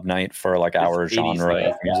just club night for like our genre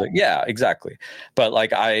of music. Yeah, exactly. But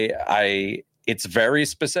like I it's very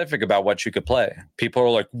specific about what you could play. People are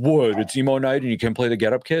like, what? It's emo night and you can play the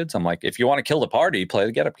Get Up Kids? I'm like, if you want to kill the party, play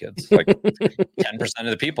the Get Up Kids. Like 10% of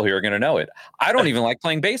the people here are going to know it. I don't even like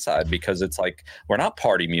playing Bayside because it's like, we're not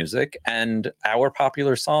party music, and our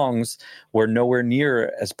popular songs were nowhere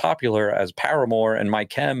near as popular as Paramore and My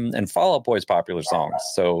Chem and Fall Out Boy's popular songs.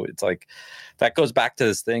 So it's like, that goes back to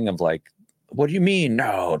this thing of like, what do you mean?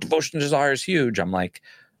 No, Devotion to Desire is huge. I'm like,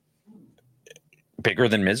 bigger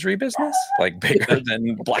than Misery Business? Like bigger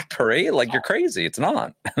than Black Parade? Like, you're crazy. It's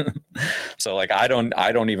not. So like, I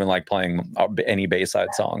don't even like playing any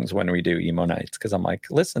Bayside songs when we do emo nights, because I'm like,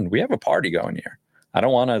 listen, we have a party going here. I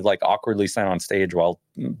don't want to like awkwardly stand on stage while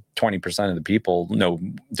 20% of the people know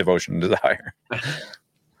Devotion to Desire.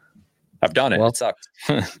 I've done it. Well, it sucked.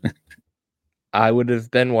 I would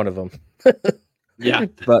have been one of them. Yeah.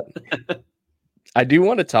 But I do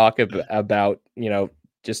want to talk about, you know,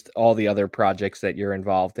 just all the other projects that you're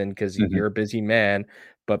involved in, because you're a busy man.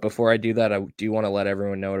 But before I do that, I do want to let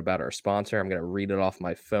everyone know about our sponsor. I'm going to read it off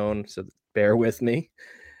my phone, so bear with me.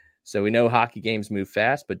 So we know hockey games move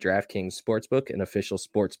fast, but DraftKings Sportsbook, an official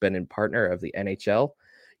sports betting partner of the NHL,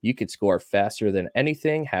 you could score faster than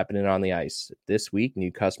anything happening on the ice. This week,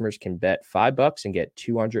 new customers can bet $5 and get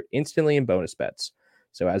 $200 instantly in bonus bets.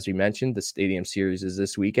 So as we mentioned, the Stadium Series is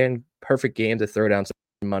this weekend. Perfect game to throw down some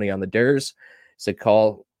money on the Durs. So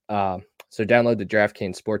download the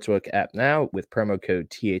DraftKings Sportsbook app now with promo code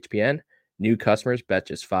THPN. New customers bet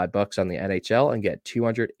just $5 on the NHL and get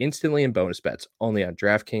 $200 instantly in bonus bets only on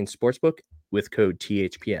DraftKings Sportsbook with code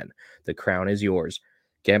THPN. The crown is yours.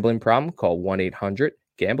 Gambling problem? Call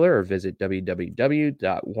 1-800-GAMBLER or visit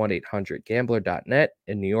www.1800gambler.net.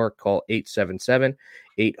 In New York, call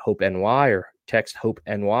 877-8-HOPE-NY or text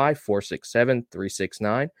HOPE-NY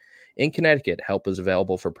 467-369. In Connecticut, help is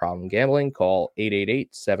available for problem gambling. Call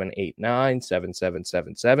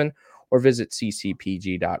 888-789-7777 or visit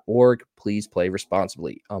ccpg.org. Please play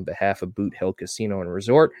responsibly. On behalf of Boot Hill Casino and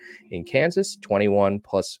Resort in Kansas, 21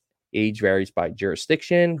 plus, age varies by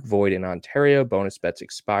jurisdiction, void in Ontario. Bonus bets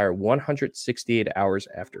expire 168 hours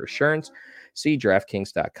after assurance. See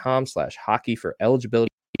DraftKings.com/hockey for eligibility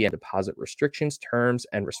and deposit restrictions, terms,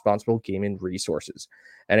 and responsible gaming resources.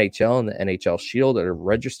 NHL and the NHL Shield are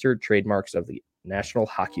registered trademarks of the National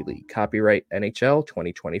Hockey League. Copyright NHL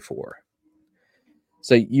 2024.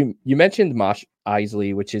 So you mentioned Mosh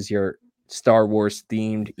Eisley, which is your Star Wars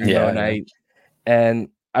themed emo night. And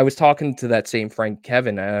I was talking to that same friend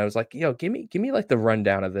Kevin, and I was like, yo, give me like the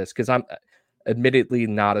rundown of this, because I'm admittedly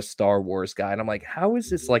not a Star Wars guy. And I'm like, how is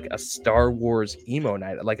this like a Star Wars emo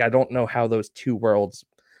night? Like, I don't know how those two worlds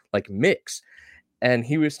like mix. And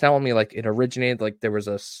he was telling me like it originated, like there was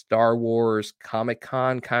a Star Wars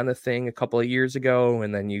Comic-Con kind of thing a couple of years ago,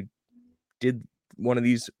 and then you did one of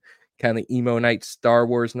these kind of emo nights, Star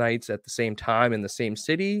Wars nights at the same time in the same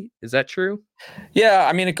city. Is that true? Yeah,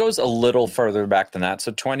 I mean, it goes a little further back than that.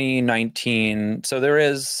 So 2019, so there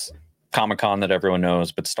is Comic-Con that everyone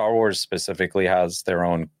knows, but Star Wars specifically has their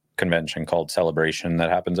own convention called Celebration that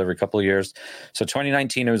happens every couple of years. So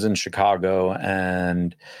 2019, it was in Chicago,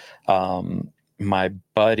 and my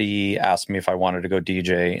buddy asked me if I wanted to go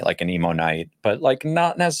DJ like an emo night, but like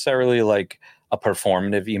not necessarily like a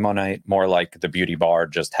performative emo night, more like the beauty bar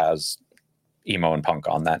just has emo and punk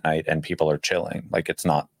on that night and people are chilling. Like, it's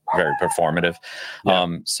not very performative. Yeah.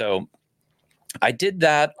 So I did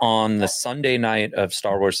that on the Sunday night of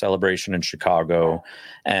Star Wars Celebration in Chicago.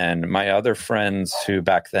 And my other friends, who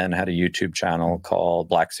back then had a YouTube channel called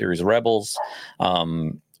Black Series Rebels,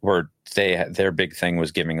 their big thing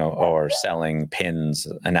was giving or selling pins,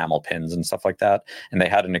 enamel pins and stuff like that. And they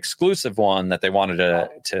had an exclusive one that they wanted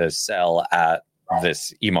to sell at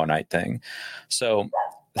this emo night thing. So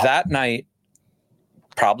that night,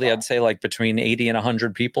 probably I'd say like between 80 and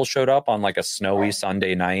 100 people showed up on like a snowy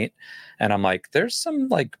Sunday night. And I'm like, there's some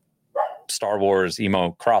like Star Wars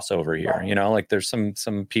emo crossover here, you know, like there's some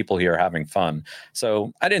people here having fun.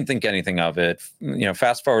 So I didn't think anything of it. You know,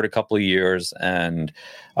 fast forward a couple of years, and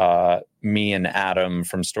me and Adam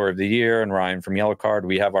from Story of the Year and Ryan from Yellow Card,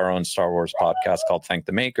 we have our own Star Wars podcast called Thank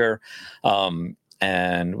the Maker.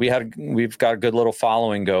 And we've got a good little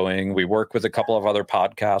following going. We work with a couple of other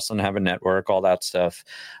podcasts and have a network, all that stuff.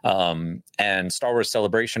 And Star Wars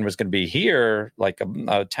Celebration was going to be here, like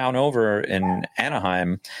a town over in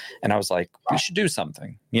Anaheim. And I was like, we should do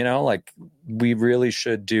something, you know, like we really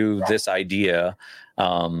should do this idea.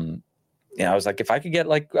 I was like, if I could get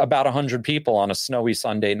like about 100 people on a snowy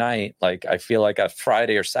Sunday night, like I feel like a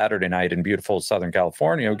Friday or Saturday night in beautiful Southern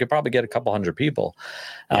California, we could probably get a couple hundred people.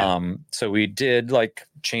 So we did like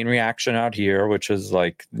Chain Reaction out here, which is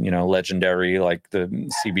like, legendary, like the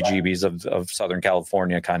CBGBs of Southern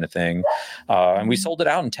California kind of thing. And we sold it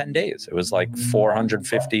out in 10 days. It was like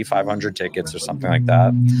 450, 500 tickets or something like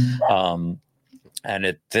that. And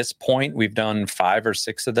at this point, we've done 5 or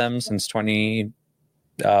 6 of them since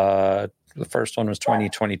the first one was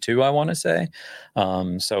 2022, I want to say.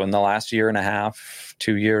 So in the last year and a half,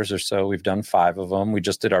 2 years or so, we've done 5 of them. We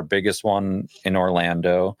just did our biggest one in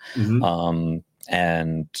Orlando.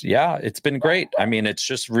 And yeah, it's been great. I mean, it's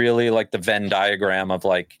just really like the Venn diagram of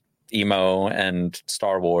like emo and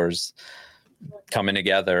Star Wars coming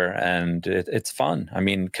together, and it's fun. I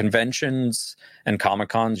mean, conventions and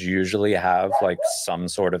Comic-Cons usually have like some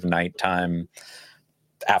sort of nighttime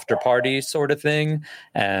after party sort of thing,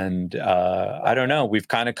 and I don't know, we've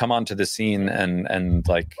kind of come onto the scene and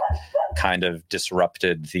like kind of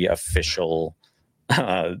disrupted the official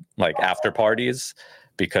like after parties,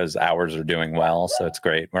 because ours are doing well. So it's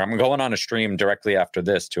great. I'm going on a stream directly after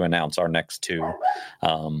this to announce our next 2.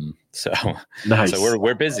 So nice. So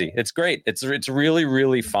we're busy. It's great. It's really,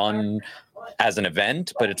 really fun as an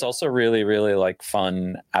event, but it's also really, really like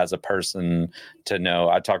fun as a person to know.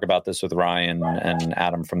 I talk about this with Ryan and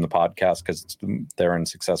Adam from the podcast, because they're in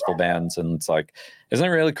successful bands, and it's like, isn't it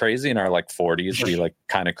really crazy in our like 40s we like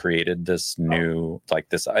kind of created this new, like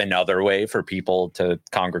this another way for people to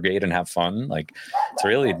congregate and have fun. Like, it's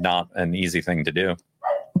really not an easy thing to do.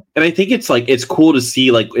 And I think it's like, it's cool to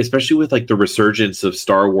see, like, especially with like the resurgence of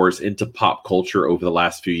Star Wars into pop culture over the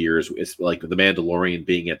last few years. It's like The Mandalorian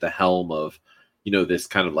being at the helm of, this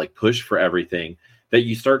kind of like push for everything, that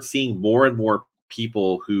you start seeing more and more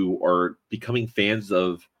people who are becoming fans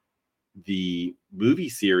of the movie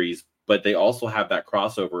series, but they also have that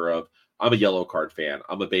crossover of, I'm a Yellow Card fan,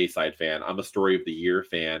 I'm a Bayside fan, I'm a Story of the Year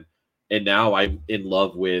fan, and now I'm in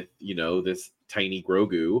love with, this tiny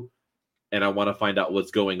Grogu, and I want to find out what's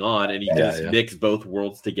going on. And you can just mix both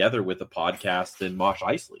worlds together with a podcast and Mosh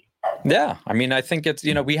Isley. Yeah. I mean, I think it's,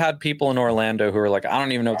 we had people in Orlando who were like, I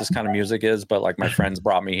don't even know what this kind of music is, but like my friends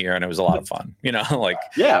brought me here and it was a lot of fun, like,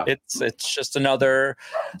 it's just another,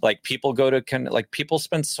 like, people go to, people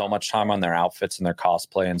spend so much time on their outfits and their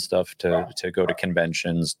cosplay and stuff to go to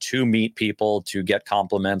conventions, to meet people, to get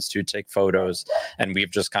compliments, to take photos. And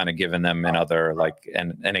we've just kind of given them another, like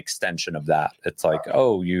an extension of that. It's like,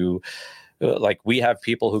 like, we have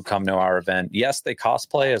people who come to our event. Yes, they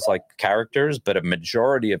cosplay as like characters, but a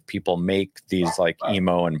majority of people make these like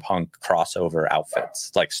emo and punk crossover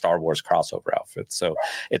outfits, like Star Wars crossover outfits. So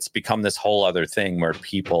it's become this whole other thing where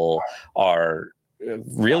people are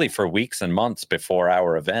really for weeks and months before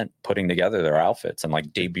our event putting together their outfits and like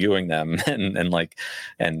debuting them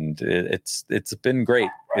and it's been great.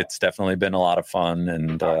 It's definitely been a lot of fun,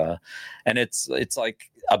 and it's like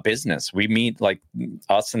a business. We meet, like,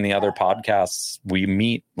 us and the other podcasts, we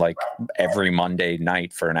meet like every Monday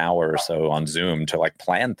night for an hour or so on Zoom to like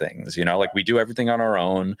plan things, like we do everything on our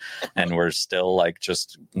own, and we're still like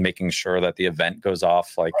just making sure that the event goes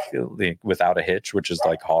off like without a hitch, which is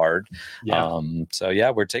like hard. So yeah,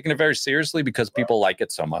 we're taking it very seriously because people like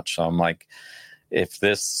it so much. So I'm like, if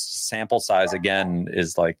this sample size again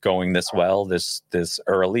is like going this well, this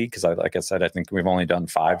early, because like I said, I think we've only done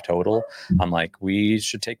 5 total. I'm like, we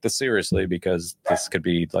should take this seriously, because this could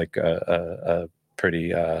be like a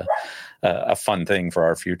pretty a fun thing for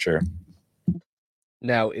our future.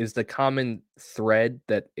 Now, is the common thread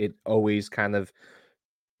that it always kind of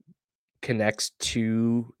connects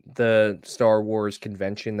to the Star Wars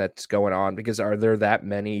convention that's going on? Because are there that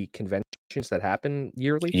many conventions that happen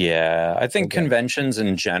yearly? Yeah, I think conventions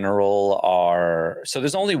in general are, so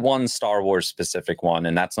there's only one Star Wars specific one,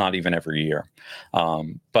 and that's not even every year.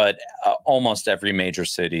 But almost every major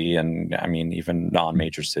city, and I mean even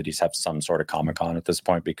non-major cities, have some sort of Comic-Con at this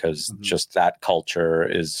point, because just that culture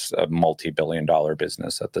is a multi-billion-dollar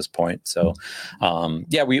business at this point. So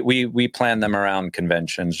yeah, we plan them around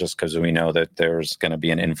conventions just because we know that there's going to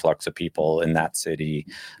be an influx of people in that city,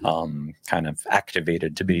 kind of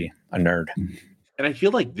activated to be a nerd. And I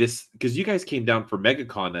feel like this, because you guys came down for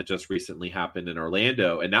MegaCon that just recently happened in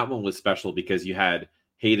Orlando, and that one was special because you had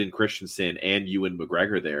Hayden Christensen and Ewan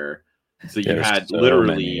McGregor there. So you had so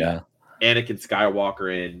literally Anakin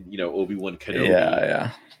Skywalker and Obi-Wan Kenobi.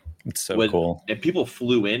 Yeah. It's so cool. And people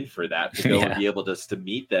flew in for that to go and be able to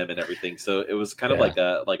meet them and everything. So it was kind of like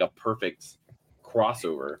a perfect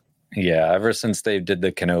crossover. Yeah, ever since they did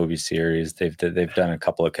the Kenobi series, they've done a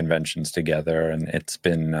couple of conventions together, and it's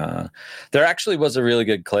been. There actually was a really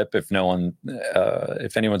good clip. If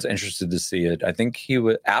anyone's interested to see it, I think he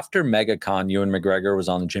was after MegaCon. Ewan McGregor was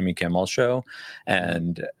on the Jimmy Kimmel show,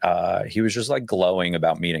 and he was just like glowing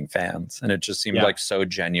about meeting fans, and it just seemed like so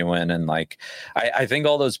genuine. And like, I think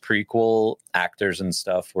all those prequel actors and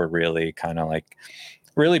stuff were really kind of like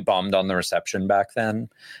really bummed on the reception back then,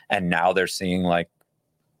 and now they're seeing like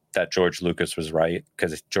that George Lucas was right,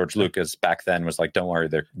 because George Lucas back then was like, don't worry,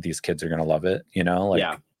 these kids are going to love it. You know,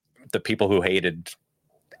 like the people who hated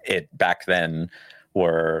it back then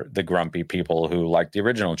were the grumpy people who liked the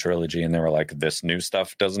original trilogy. And they were like, this new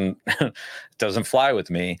stuff doesn't fly with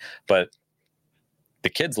me. But the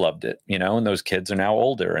kids loved it, you know, and those kids are now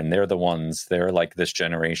older, and they're like this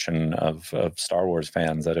generation of Star Wars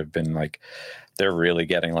fans that have been like, they're really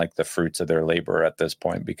getting like the fruits of their labor at this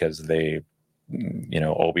point, because they, you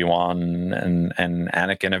know, Obi-Wan and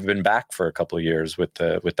Anakin have been back for a couple of years with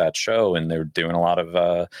that show, and they're doing a lot of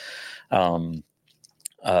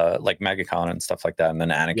like MegaCon and stuff like that. And then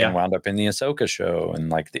Anakin wound up in the Ahsoka show, and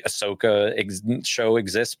like the Ahsoka show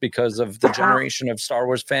exists because of the generation of Star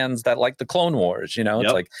Wars fans that like the Clone Wars. You know,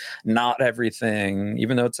 it's like not everything,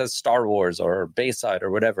 even though it says Star Wars or Bayside or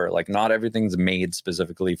whatever, like not everything's made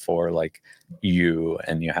specifically for like you,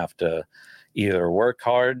 and you have to either work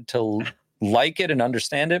hard to like it and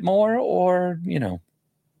understand it more, or, you know,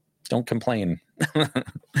 don't complain.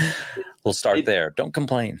 We'll start there. Don't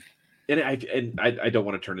complain. And I don't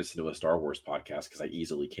want to turn this into a Star Wars podcast, because I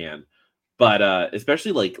easily can, but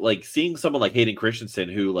especially like seeing someone like Hayden Christensen,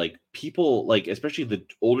 who like people like, especially the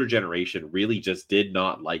older generation, really just did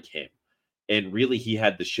not like him, and really he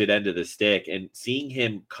had the shit end of the stick, and seeing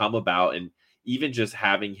him come about, and even just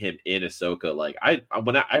having him in Ahsoka, like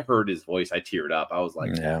when I heard his voice, I teared up. I was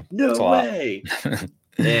like, no way.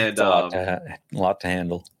 And a lot to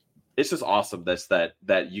handle. It's just awesome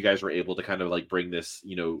that you guys were able to kind of like bring this,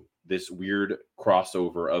 you know, this weird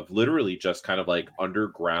crossover of literally just kind of like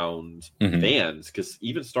underground fans, because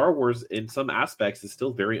even Star Wars in some aspects is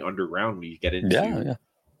still very underground when you get into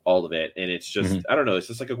all of it. And it's just, I don't know, it's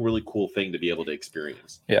just like a really cool thing to be able to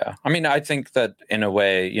experience. Yeah. I mean, I think that in a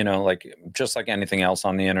way, you know, like just like anything else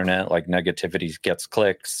on the internet, like negativity gets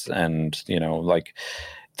clicks, and, you know, like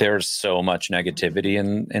there's so much negativity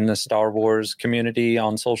in the Star Wars community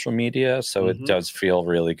on social media. So it does feel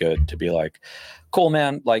really good to be like, cool,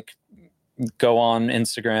 man, like go on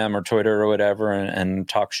Instagram or Twitter or whatever and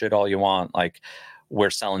talk shit all you want. Like, we're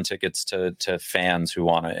selling tickets to fans who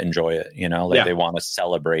want to enjoy it, you know, like they want to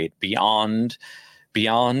celebrate beyond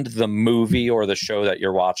the movie or the show that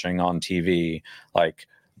you're watching on TV. Like,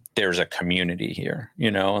 there's a community here, you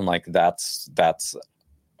know, and like that's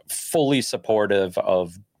fully supportive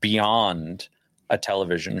of beyond a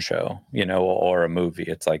television show, you know, or a movie.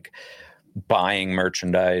 It's like buying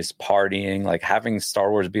merchandise, partying, like having Star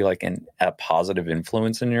Wars be like a positive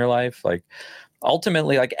influence in your life. Like,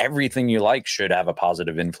 ultimately, like everything you like should have a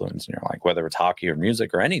positive influence in your life, whether it's hockey or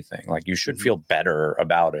music or anything. Like, you should feel better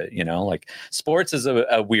about it, you know. Like, sports is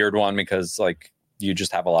a weird one, because like you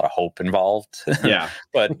just have a lot of hope involved. Yeah.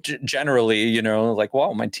 But generally, you know, like,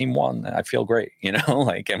 wow, my team won, I feel great, you know.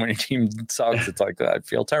 Like, and when your team sucks, it's like, I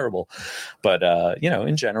feel terrible. But you know,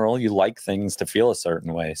 in general, you like things to feel a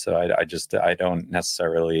certain way. So I don't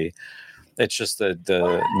necessarily, it's just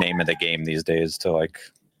the name of the game these days to like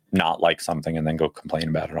not like something and then go complain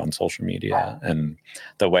about it on social media. And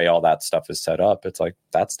the way all that stuff is set up, it's like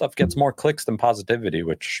that stuff gets more clicks than positivity,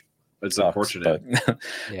 which it's unfortunate.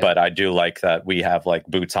 But I do like that we have like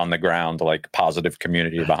boots on the ground, like positive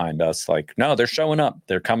community behind us. Like, no, they're showing up,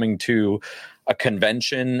 they're coming to a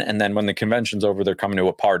convention, and then when the convention's over, they're coming to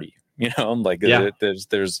a party, you know. Like,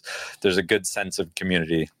 there's a good sense of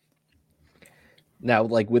community. Now,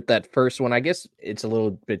 like with that first one, I guess it's a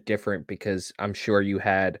little bit different, because I'm sure you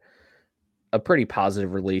had a pretty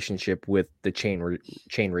positive relationship with the chain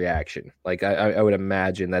reaction. Like, I would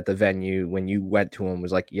imagine that the venue, when you went to them,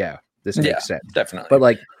 was like, yeah, this makes sense. Definitely. But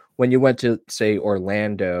like when you went to, say,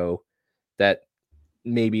 Orlando, that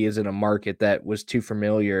maybe isn't a market that was too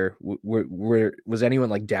familiar, was anyone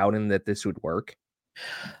like doubting that this would work?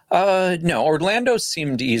 No, Orlando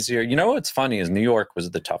seemed easier. You know what's funny is New York was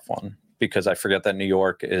the tough one, because I forget that New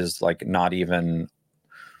York is like not even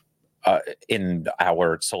in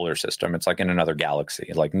our solar system. It's like in another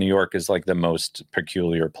galaxy. Like, New York is like the most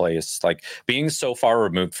peculiar place. Like, being so far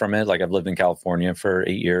removed from it. Like, I've lived in California for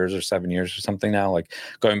 8 years or 7 years or something now. Like,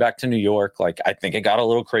 going back to New York, like, I think it got a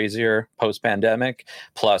little crazier post-pandemic.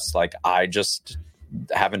 Plus, like, I just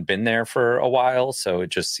haven't been there for a while, so it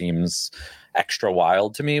just seems extra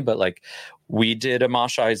wild to me. But like, we did a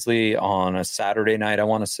Mosh Isley on a Saturday night, I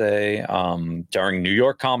want to say, during New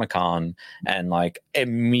York Comic Con, and like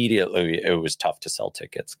immediately it was tough to sell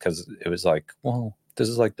tickets because it was like, well, this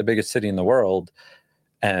is like the biggest city in the world,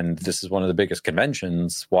 and this is one of the biggest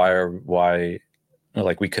conventions. Why?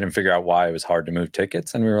 Like, we couldn't figure out why it was hard to move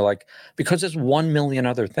tickets, and we were like, because there's 1 million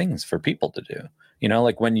other things for people to do. You know,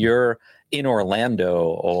 like when you're in Orlando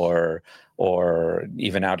or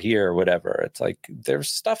even out here or whatever, it's like there's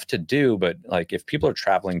stuff to do, but like if people are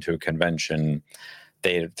traveling to a convention,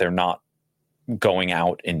 they're not going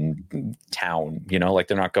out in town, you know, like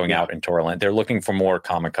they're not going out into Orlando. They're looking for more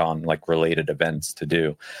Comic-Con like related events to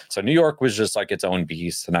do. So New York was just like its own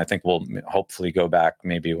beast, and I think we'll hopefully go back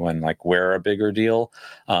maybe when like we're a bigger deal.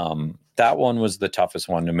 That one was the toughest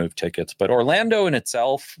one to move tickets, but Orlando in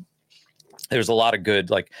itself, there's a lot of good,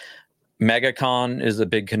 like MegaCon is a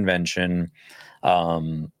big convention.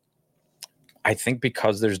 I think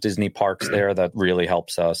because there's Disney parks there, that really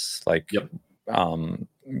helps us. Like,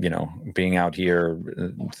 you know, being out here,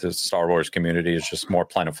 the Star Wars community is just more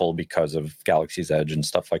plentiful because of Galaxy's Edge and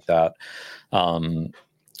stuff like that.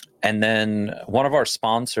 And then one of our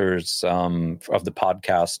sponsors of the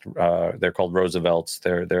podcast, they're called Roosevelt's.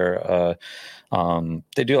 They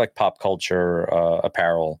do like pop culture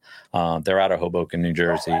apparel. They're out of Hoboken, New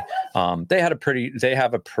Jersey. They have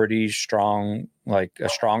a pretty strong, like a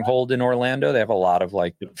stronghold in Orlando. They have a lot of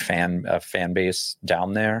like fan base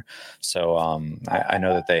down there. So I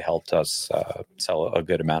know that they helped us sell a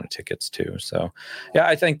good amount of tickets too. So yeah,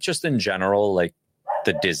 I think just in general, like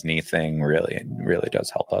the Disney thing really does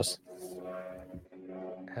help us.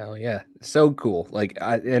 Hell yeah, so cool. Like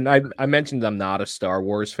I mentioned I'm not a Star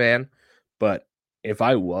Wars fan, but if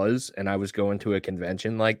I was and I was going to a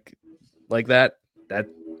convention like that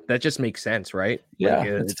just makes sense, right? Yeah, like,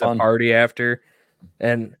 it's a party after.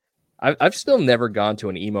 And I've still never gone to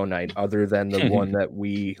an emo night other than the one that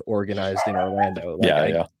we organized in Orlando.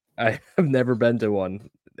 Like, I have never been to one,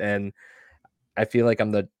 and I feel like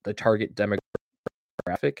I'm the target demographic,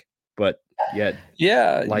 but yet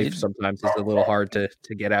life sometimes is a little hard to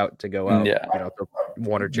get out, to go out, you know,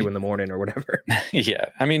 1 or 2 in the morning or whatever. Yeah,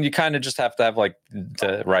 I mean, you kind of just have to have like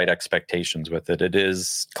the right expectations with it. It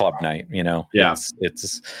is club night, you know.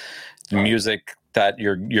 It's music that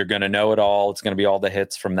you're going to know it all. It's going to be all the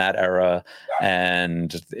hits from that era,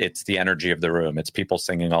 and it's the energy of the room. It's people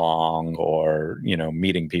singing along, or, you know,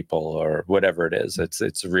 meeting people or whatever it is.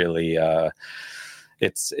 It's really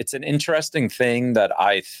it's an interesting thing that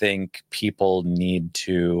I think people need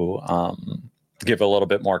to give a little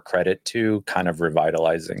bit more credit to, kind of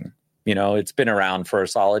revitalizing. You know, it's been around for a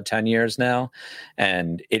solid 10 years now,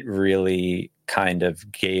 and it really kind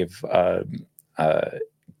of gave a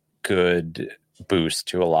good boost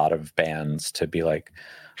to a lot of bands to be like,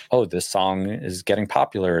 oh, this song is getting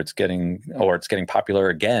popular. It's getting popular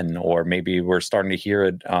again, or maybe we're starting to hear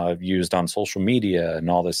it used on social media and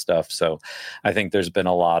all this stuff. So I think there's been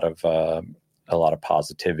a lot of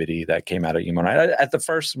positivity that came out of emo night.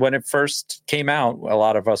 When it first came out, a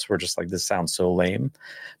lot of us were just like, this sounds so lame,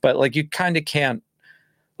 but like, you kind of can't,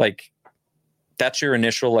 like, that's your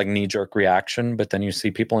initial like knee-jerk reaction, but then you see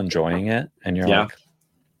people enjoying it and you're like,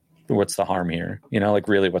 what's the harm here? You know, like,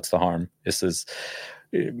 really, what's the harm? This is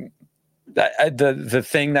the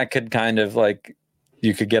thing that could kind of like,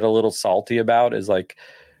 you could get a little salty about is like,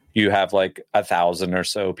 you have like 1,000 or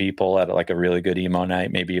so people at like a really good emo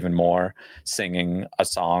night, maybe even more, singing a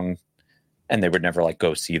song, and they would never like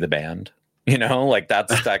go see the band. You know, like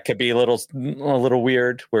that could be a little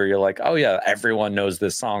weird, where you're like, oh yeah, everyone knows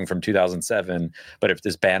this song from 2007, but if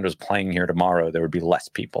this band was playing here tomorrow, there would be less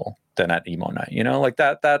people than at emo night. You know, like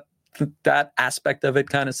that aspect of it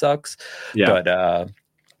kind of sucks. Yeah.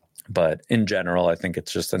 But in general, I think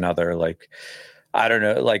it's just another, like, I don't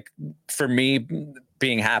know, like, for me,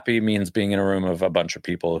 being happy means being in a room of a bunch of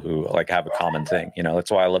people who like have a common thing. You know, that's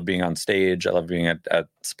why I love being on stage. I love being at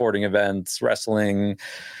sporting events, wrestling,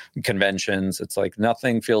 conventions. It's like,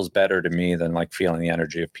 nothing feels better to me than like feeling the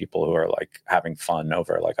energy of people who are like having fun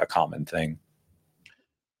over like a common thing.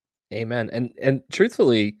 Amen. And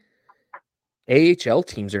truthfully, AHL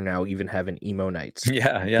teams are now even having emo nights.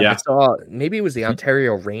 Yeah. I saw, maybe it was the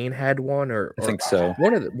Ontario Reign had one, or I think so.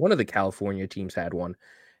 One of the California teams had one,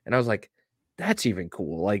 and I was like, that's even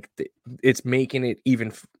cool. Like, it's making it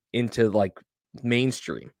even into like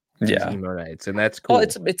mainstream. Emo nights, and that's cool. Well,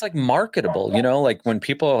 it's like marketable, you know, like when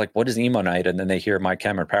people are like, what is emo night? And then they hear My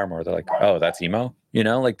Chem or Paramore, they're like, oh, that's emo, you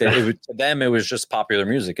know, like to them, it was just popular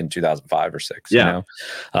music in 2005 or 6, you know,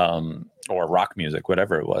 or rock music,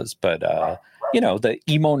 whatever it was. But the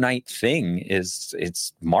emo night thing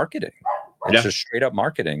it's marketing. It's just straight up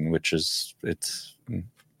marketing, which is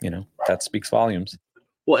that speaks volumes.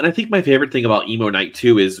 Well, and I think my favorite thing about emo night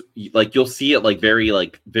too is like you'll see it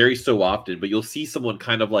very so often, but you'll see someone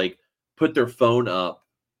kind of like put their phone up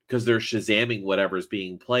because they're Shazamming whatever's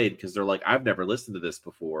being played because they're like, I've never listened to this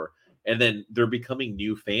before. And then they're becoming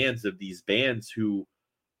new fans of these bands who,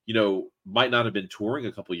 might not have been touring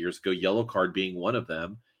a couple years ago, Yellow Card being one of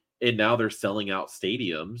them. And now they're selling out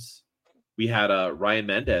stadiums. We had Ryan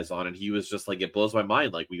Mendez on, and he was just like, it blows my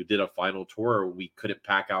mind. Like, we did a final tour, we couldn't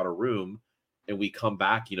pack out a room, and we come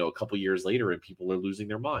back, a couple years later, and people are losing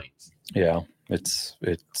their minds. Yeah, it's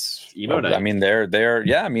emo night. I mean, they're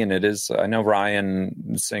yeah. I mean, it is. I know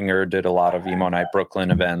Ryan Singer did a lot of emo night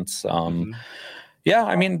Brooklyn events. Yeah,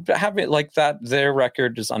 I mean, having like that, their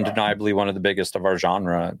record is undeniably one of the biggest of our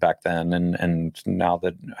genre back then, and now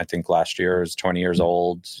that I think last year is 20 years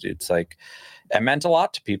old, it's like it meant a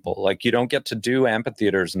lot to people. Like, you don't get to do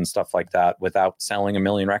amphitheaters and stuff like that without selling 1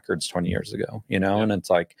 million records 20 years ago, and it's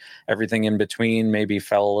like everything in between maybe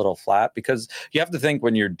fell a little flat because you have to think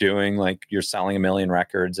when you're doing like you're selling 1 million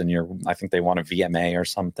records and I think they want a VMA or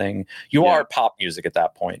something, you are pop music at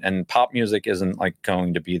that point, and pop music isn't like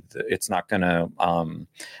going to be it's not going to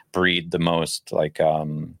breed the most like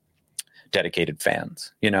dedicated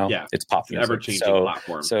fans, it's pop music. Ever-changing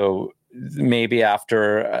platform. So maybe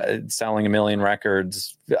after selling 1 million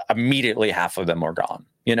records, immediately half of them are gone.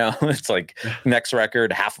 It's like next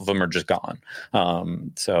record, half of them are just gone.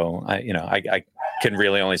 So I can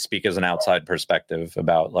really only speak as an outside perspective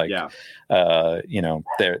about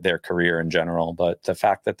their career in general. But the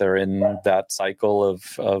fact that they're in that cycle of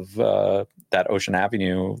that Ocean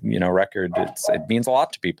Avenue, record, it means a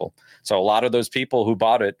lot to people. So a lot of those people who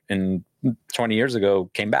bought it in 20 years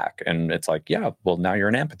ago came back, and it's like, yeah, well, now you're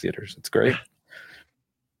in amphitheaters. It's great.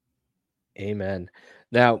 Amen.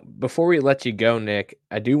 Now, before we let you go, Nick,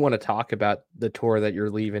 I do want to talk about the tour that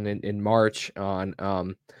you're leaving in March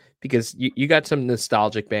on, because you got some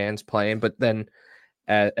nostalgic bands playing, but then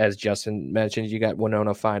as Justin mentioned, you got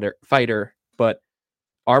Winona Fighter, but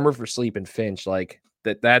Armor for Sleep and Finch, like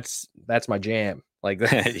that's my jam. Like,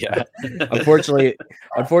 yeah. Unfortunately,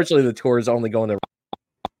 the tour is only going to.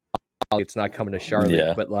 It's not coming to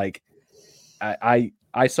Charlotte, but like,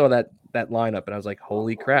 I saw that lineup and I was like,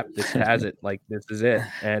 holy crap, this has it. Like, this is it.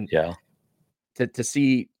 And to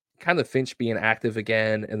see kind of Finch being active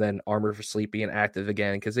again, and then Armor for Sleep being active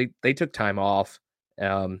again, because they took time off.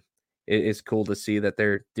 It's cool to see that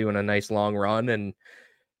they're doing a nice long run. And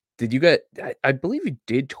did you I believe you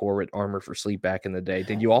did tour with Armor for Sleep back in the day.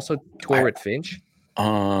 Did you also tour with Finch?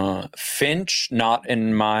 Finch, not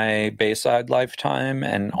in my Bayside lifetime,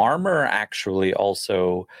 and Armor actually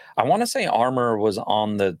also, I want to say Armor was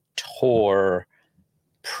on the tour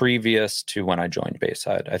previous to when I joined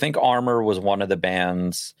Bayside. I think Armor was one of the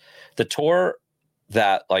bands, the tour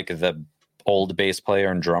that like the old bass player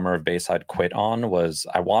and drummer of Bayside quit on was,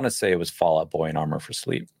 I want to say it was Fall Out Boy and Armor for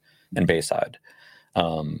Sleep and Bayside.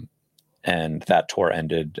 And that tour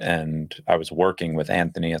ended, and I was working with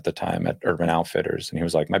Anthony at the time at Urban Outfitters, and he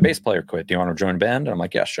was like, my bass player quit. Do you want to join a band? And I'm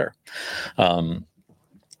like, yeah, sure.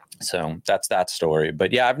 So that's that story.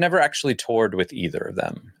 But yeah, I've never actually toured with either of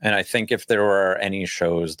them. And I think if there were any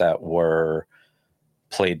shows that were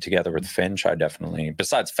played together with Finch, I definitely,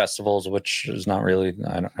 besides festivals, which is not really,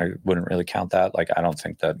 I wouldn't really count that. Like, I don't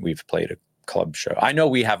think that we've played a club show. I know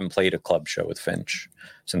we haven't played a club show with Finch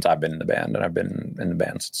since I've been in the band, and I've been in the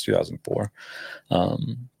band since 2004.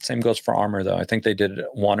 Same goes for Armor, though. I think they did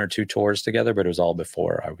 1 or 2 tours together, but it was all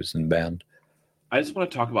before I was in the band. I just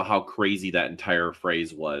want to talk about how crazy that entire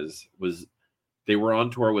phrase was they were on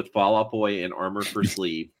tour with Fall Out Boy and Armor for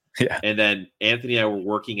Sleep. Yeah. And then Anthony and I were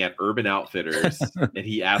working at Urban Outfitters, and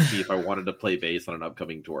he asked me if I wanted to play bass on an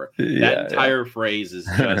upcoming tour. That entire phrase is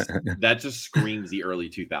just screams the early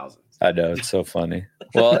 2000s. I know, it's so funny.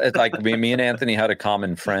 Well, it's like me and Anthony had a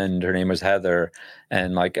common friend. Her name was Heather,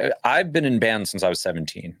 and like I've been in bands since I was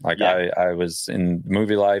 17. Like I was in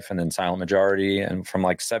Movie Life and then Silent Majority, and from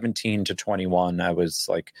like 17 to 21, I was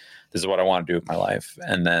like, this is what I want to do with my life.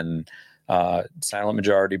 And then Silent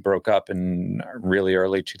Majority broke up in really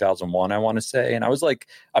early 2001, I want to say. And I was like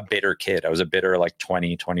a bitter kid. I was a bitter, like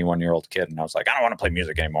 21-year-old kid. And I was like, I don't want to play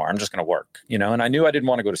music anymore. I'm just going to work, and I knew I didn't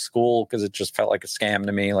want to go to school because it just felt like a scam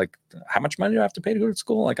to me. Like, how much money do I have to pay to go to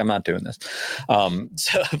school? Like, I'm not doing this.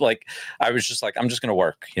 So like, I was just like, I'm just going to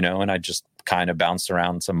work, and I just kind of bounced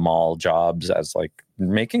around some mall jobs as like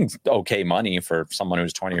making okay money for someone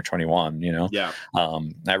who's 20 or 21, Yeah.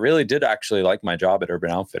 I really did actually like my job at Urban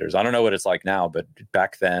Outfitters. I don't know what it's like now, but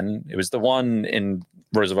back then it was the one in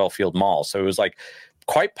Roosevelt Field Mall. So it was like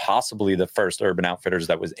quite possibly the first Urban Outfitters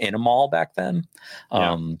that was in a mall back then.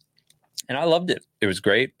 And I loved it. It was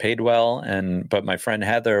great, paid well. But my friend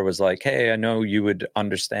Heather was like, hey, I know you would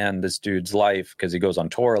understand this dude's life because he goes on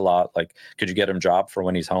tour a lot. Like, could you get him a job for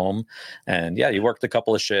when he's home? And yeah, he worked a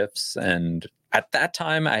couple of shifts. And at that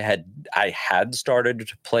time I had started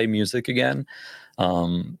to play music again.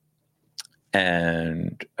 I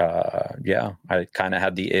kind of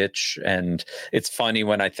had the itch. And it's funny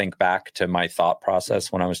when I think back to my thought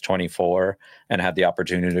process when I was 24 and had the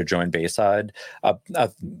opportunity to join Bayside, a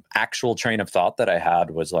actual train of thought that I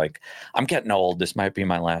had was like, I'm getting old. This might be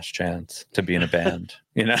my last chance to be in a band,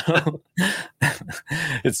 you know?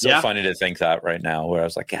 It's so funny to think that right now, where I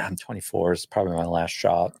was like, yeah, I'm 24. It's probably my last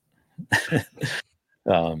shot.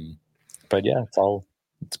 But yeah,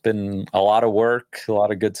 it's been a lot of work, a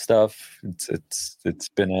lot of good stuff. It's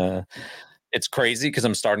crazy because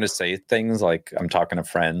I'm starting to say things like, I'm talking to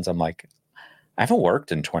friends. I'm like, I haven't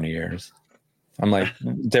worked in 20 years. I'm like,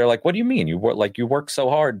 they're like, what do you mean? You work so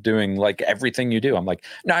hard doing like everything you do. I'm like,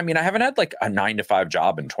 no, I mean, I haven't had like a 9-to-5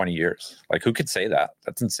 job in 20 years. Like, who could say that?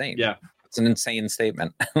 That's insane. Yeah. It's an insane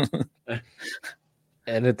statement.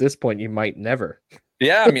 And at this point you might never.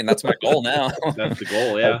 Yeah. I mean, that's my goal now. That's the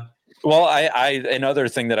goal. Yeah. Well, another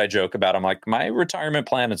thing that I joke about, I'm like, my retirement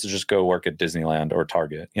plan is to just go work at Disneyland or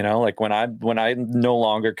Target. You know, like when I no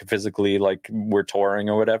longer could physically, like, we're touring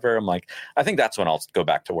or whatever, I'm like, I think that's when I'll go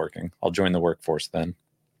back to working. I'll join the workforce then.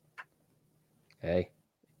 Hey,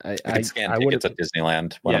 I can scan tickets at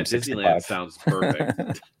Disneyland when I'm 65. Disneyland sounds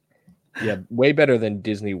perfect. Yeah, way better than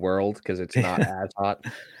Disney World because it's not as hot.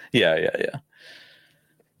 Yeah.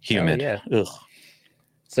 Humid. Oh, yeah. Ugh.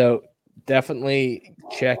 So definitely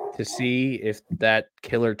check to see if that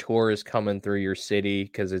killer tour is coming through your city,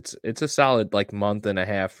 because it's a solid like month and a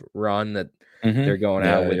half run that they're going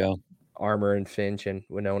out with Armor and Finch and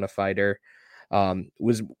Winona Fighter.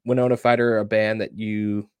 Was Winona Fighter a band that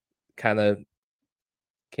you kind of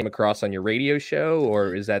came across on your radio show,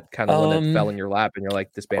 or is that kind of one that fell in your lap and you're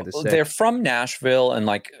like, this band is sick? They're from Nashville, and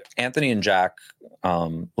like Anthony and Jack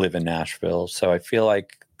live in Nashville, so I feel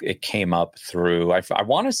like it came up through, I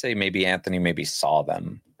want to say maybe Anthony maybe saw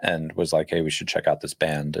them and was like, hey, we should check out this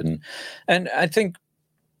band. And I think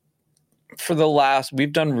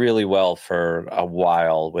we've done really well for a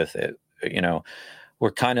while with it. You know, we're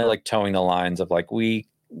kind of like towing the lines of like, we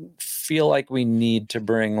feel like we need to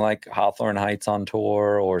bring like Hawthorne Heights on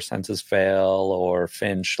tour or Senses Fail or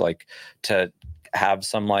Finch, like to have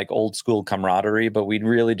some like old school camaraderie, but we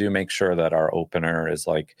really do make sure that our opener is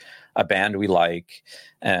like a band we like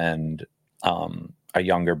and a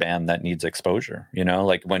younger band that needs exposure. You know,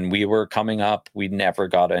 like when we were coming up, we never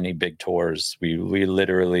got any big tours. We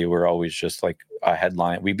literally were always just like a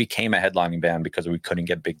headline. We became a headlining band because we couldn't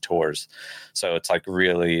get big tours. So it's like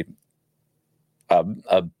really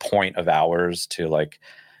a point of ours to like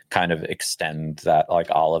kind of extend that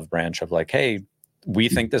like olive branch of like, hey, we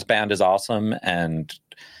think this band is awesome, and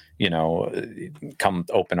you know, come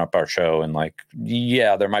open up our show. And like,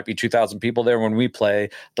 yeah, there might be 2,000 people there when we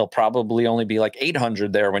play. There'll probably only be like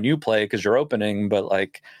 800 there when you play because you're opening, but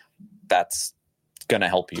like that's gonna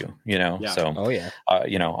help you, you know. Yeah. So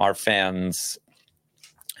you know, our fans,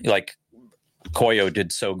 like Koyo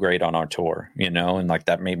did so great on our tour, you know, and like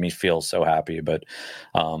that made me feel so happy. But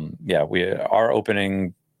our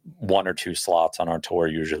opening 1 or 2 slots on our tour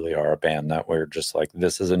usually are a band that we're just like,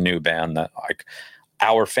 this is a new band that like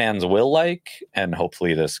our fans will like, and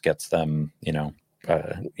hopefully this gets them,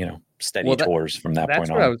 steady tours from that point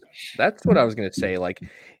on. That's what I was going to say. Like,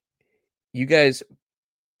 you guys,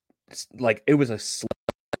 like, it was a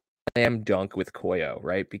slam dunk with Koyo,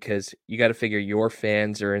 right? Because you got to figure your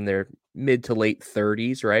fans are in their mid to late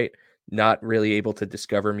 30s, right? Not really able to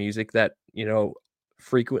discover music that, you know,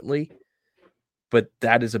 frequently. But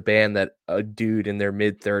that is a band that a dude in their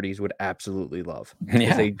mid 30s would absolutely love.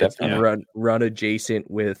 Yeah, they just run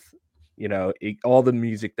adjacent with, you know, all the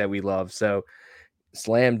music that we love. So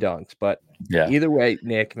slam dunks. But either way,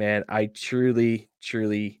 Nick, man, I truly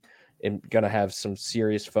am gonna have some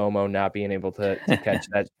serious FOMO not being able to catch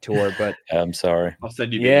that tour. But I'm sorry. I'll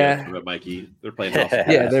send you videos of it, Mikey. They're playing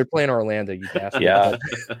they're playing Orlando, you bastard. Yeah.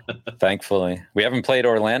 Thankfully. We haven't played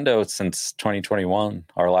Orlando since 2021.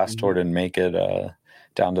 Our last tour didn't make it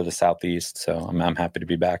down to the Southeast. So I'm happy to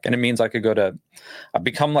be back. And it means I could I've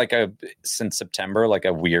become like since September, like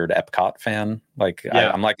a weird Epcot fan. Like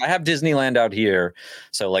I'm like, I have Disneyland out here.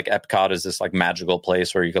 So like Epcot is this like magical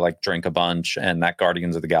place where you could like drink a bunch, and that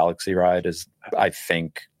Guardians of the Galaxy ride is,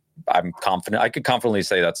 I'm confident. I could confidently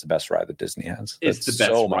say that's the best ride that Disney has. It's the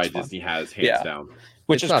best ride Disney has, hands down.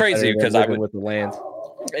 Which is crazy because I would with the land.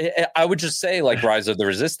 I would just say like Rise of the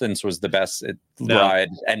Resistance was the best ride,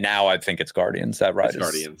 and now I think it's Guardians. That ride is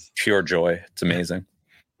Guardians. Pure joy. It's amazing.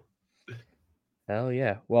 Hell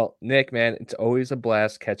yeah. Well, Nick, man, it's always a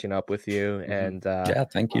blast catching up with you. And yeah,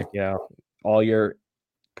 thank you. You know, all your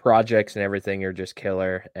projects and everything are just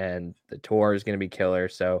killer, and the tour is going to be killer.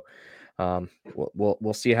 So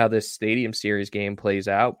we'll see how this Stadium Series game plays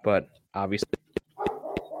out, but obviously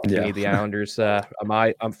the Islanders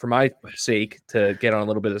for my sake to get on a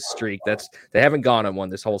little bit of a streak. They haven't gone on one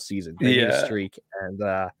this whole season. They need a streak,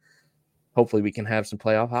 and hopefully we can have some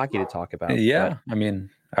playoff hockey to talk about. Yeah, I mean,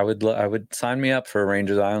 I would sign me up for a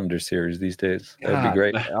Rangers Islanders series these days. That'd be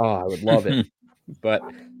great. Oh, I would love it. But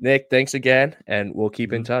Nick, thanks again, and we'll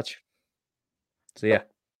keep in touch. See ya.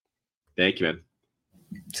 Thank you, man.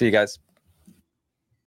 See you guys.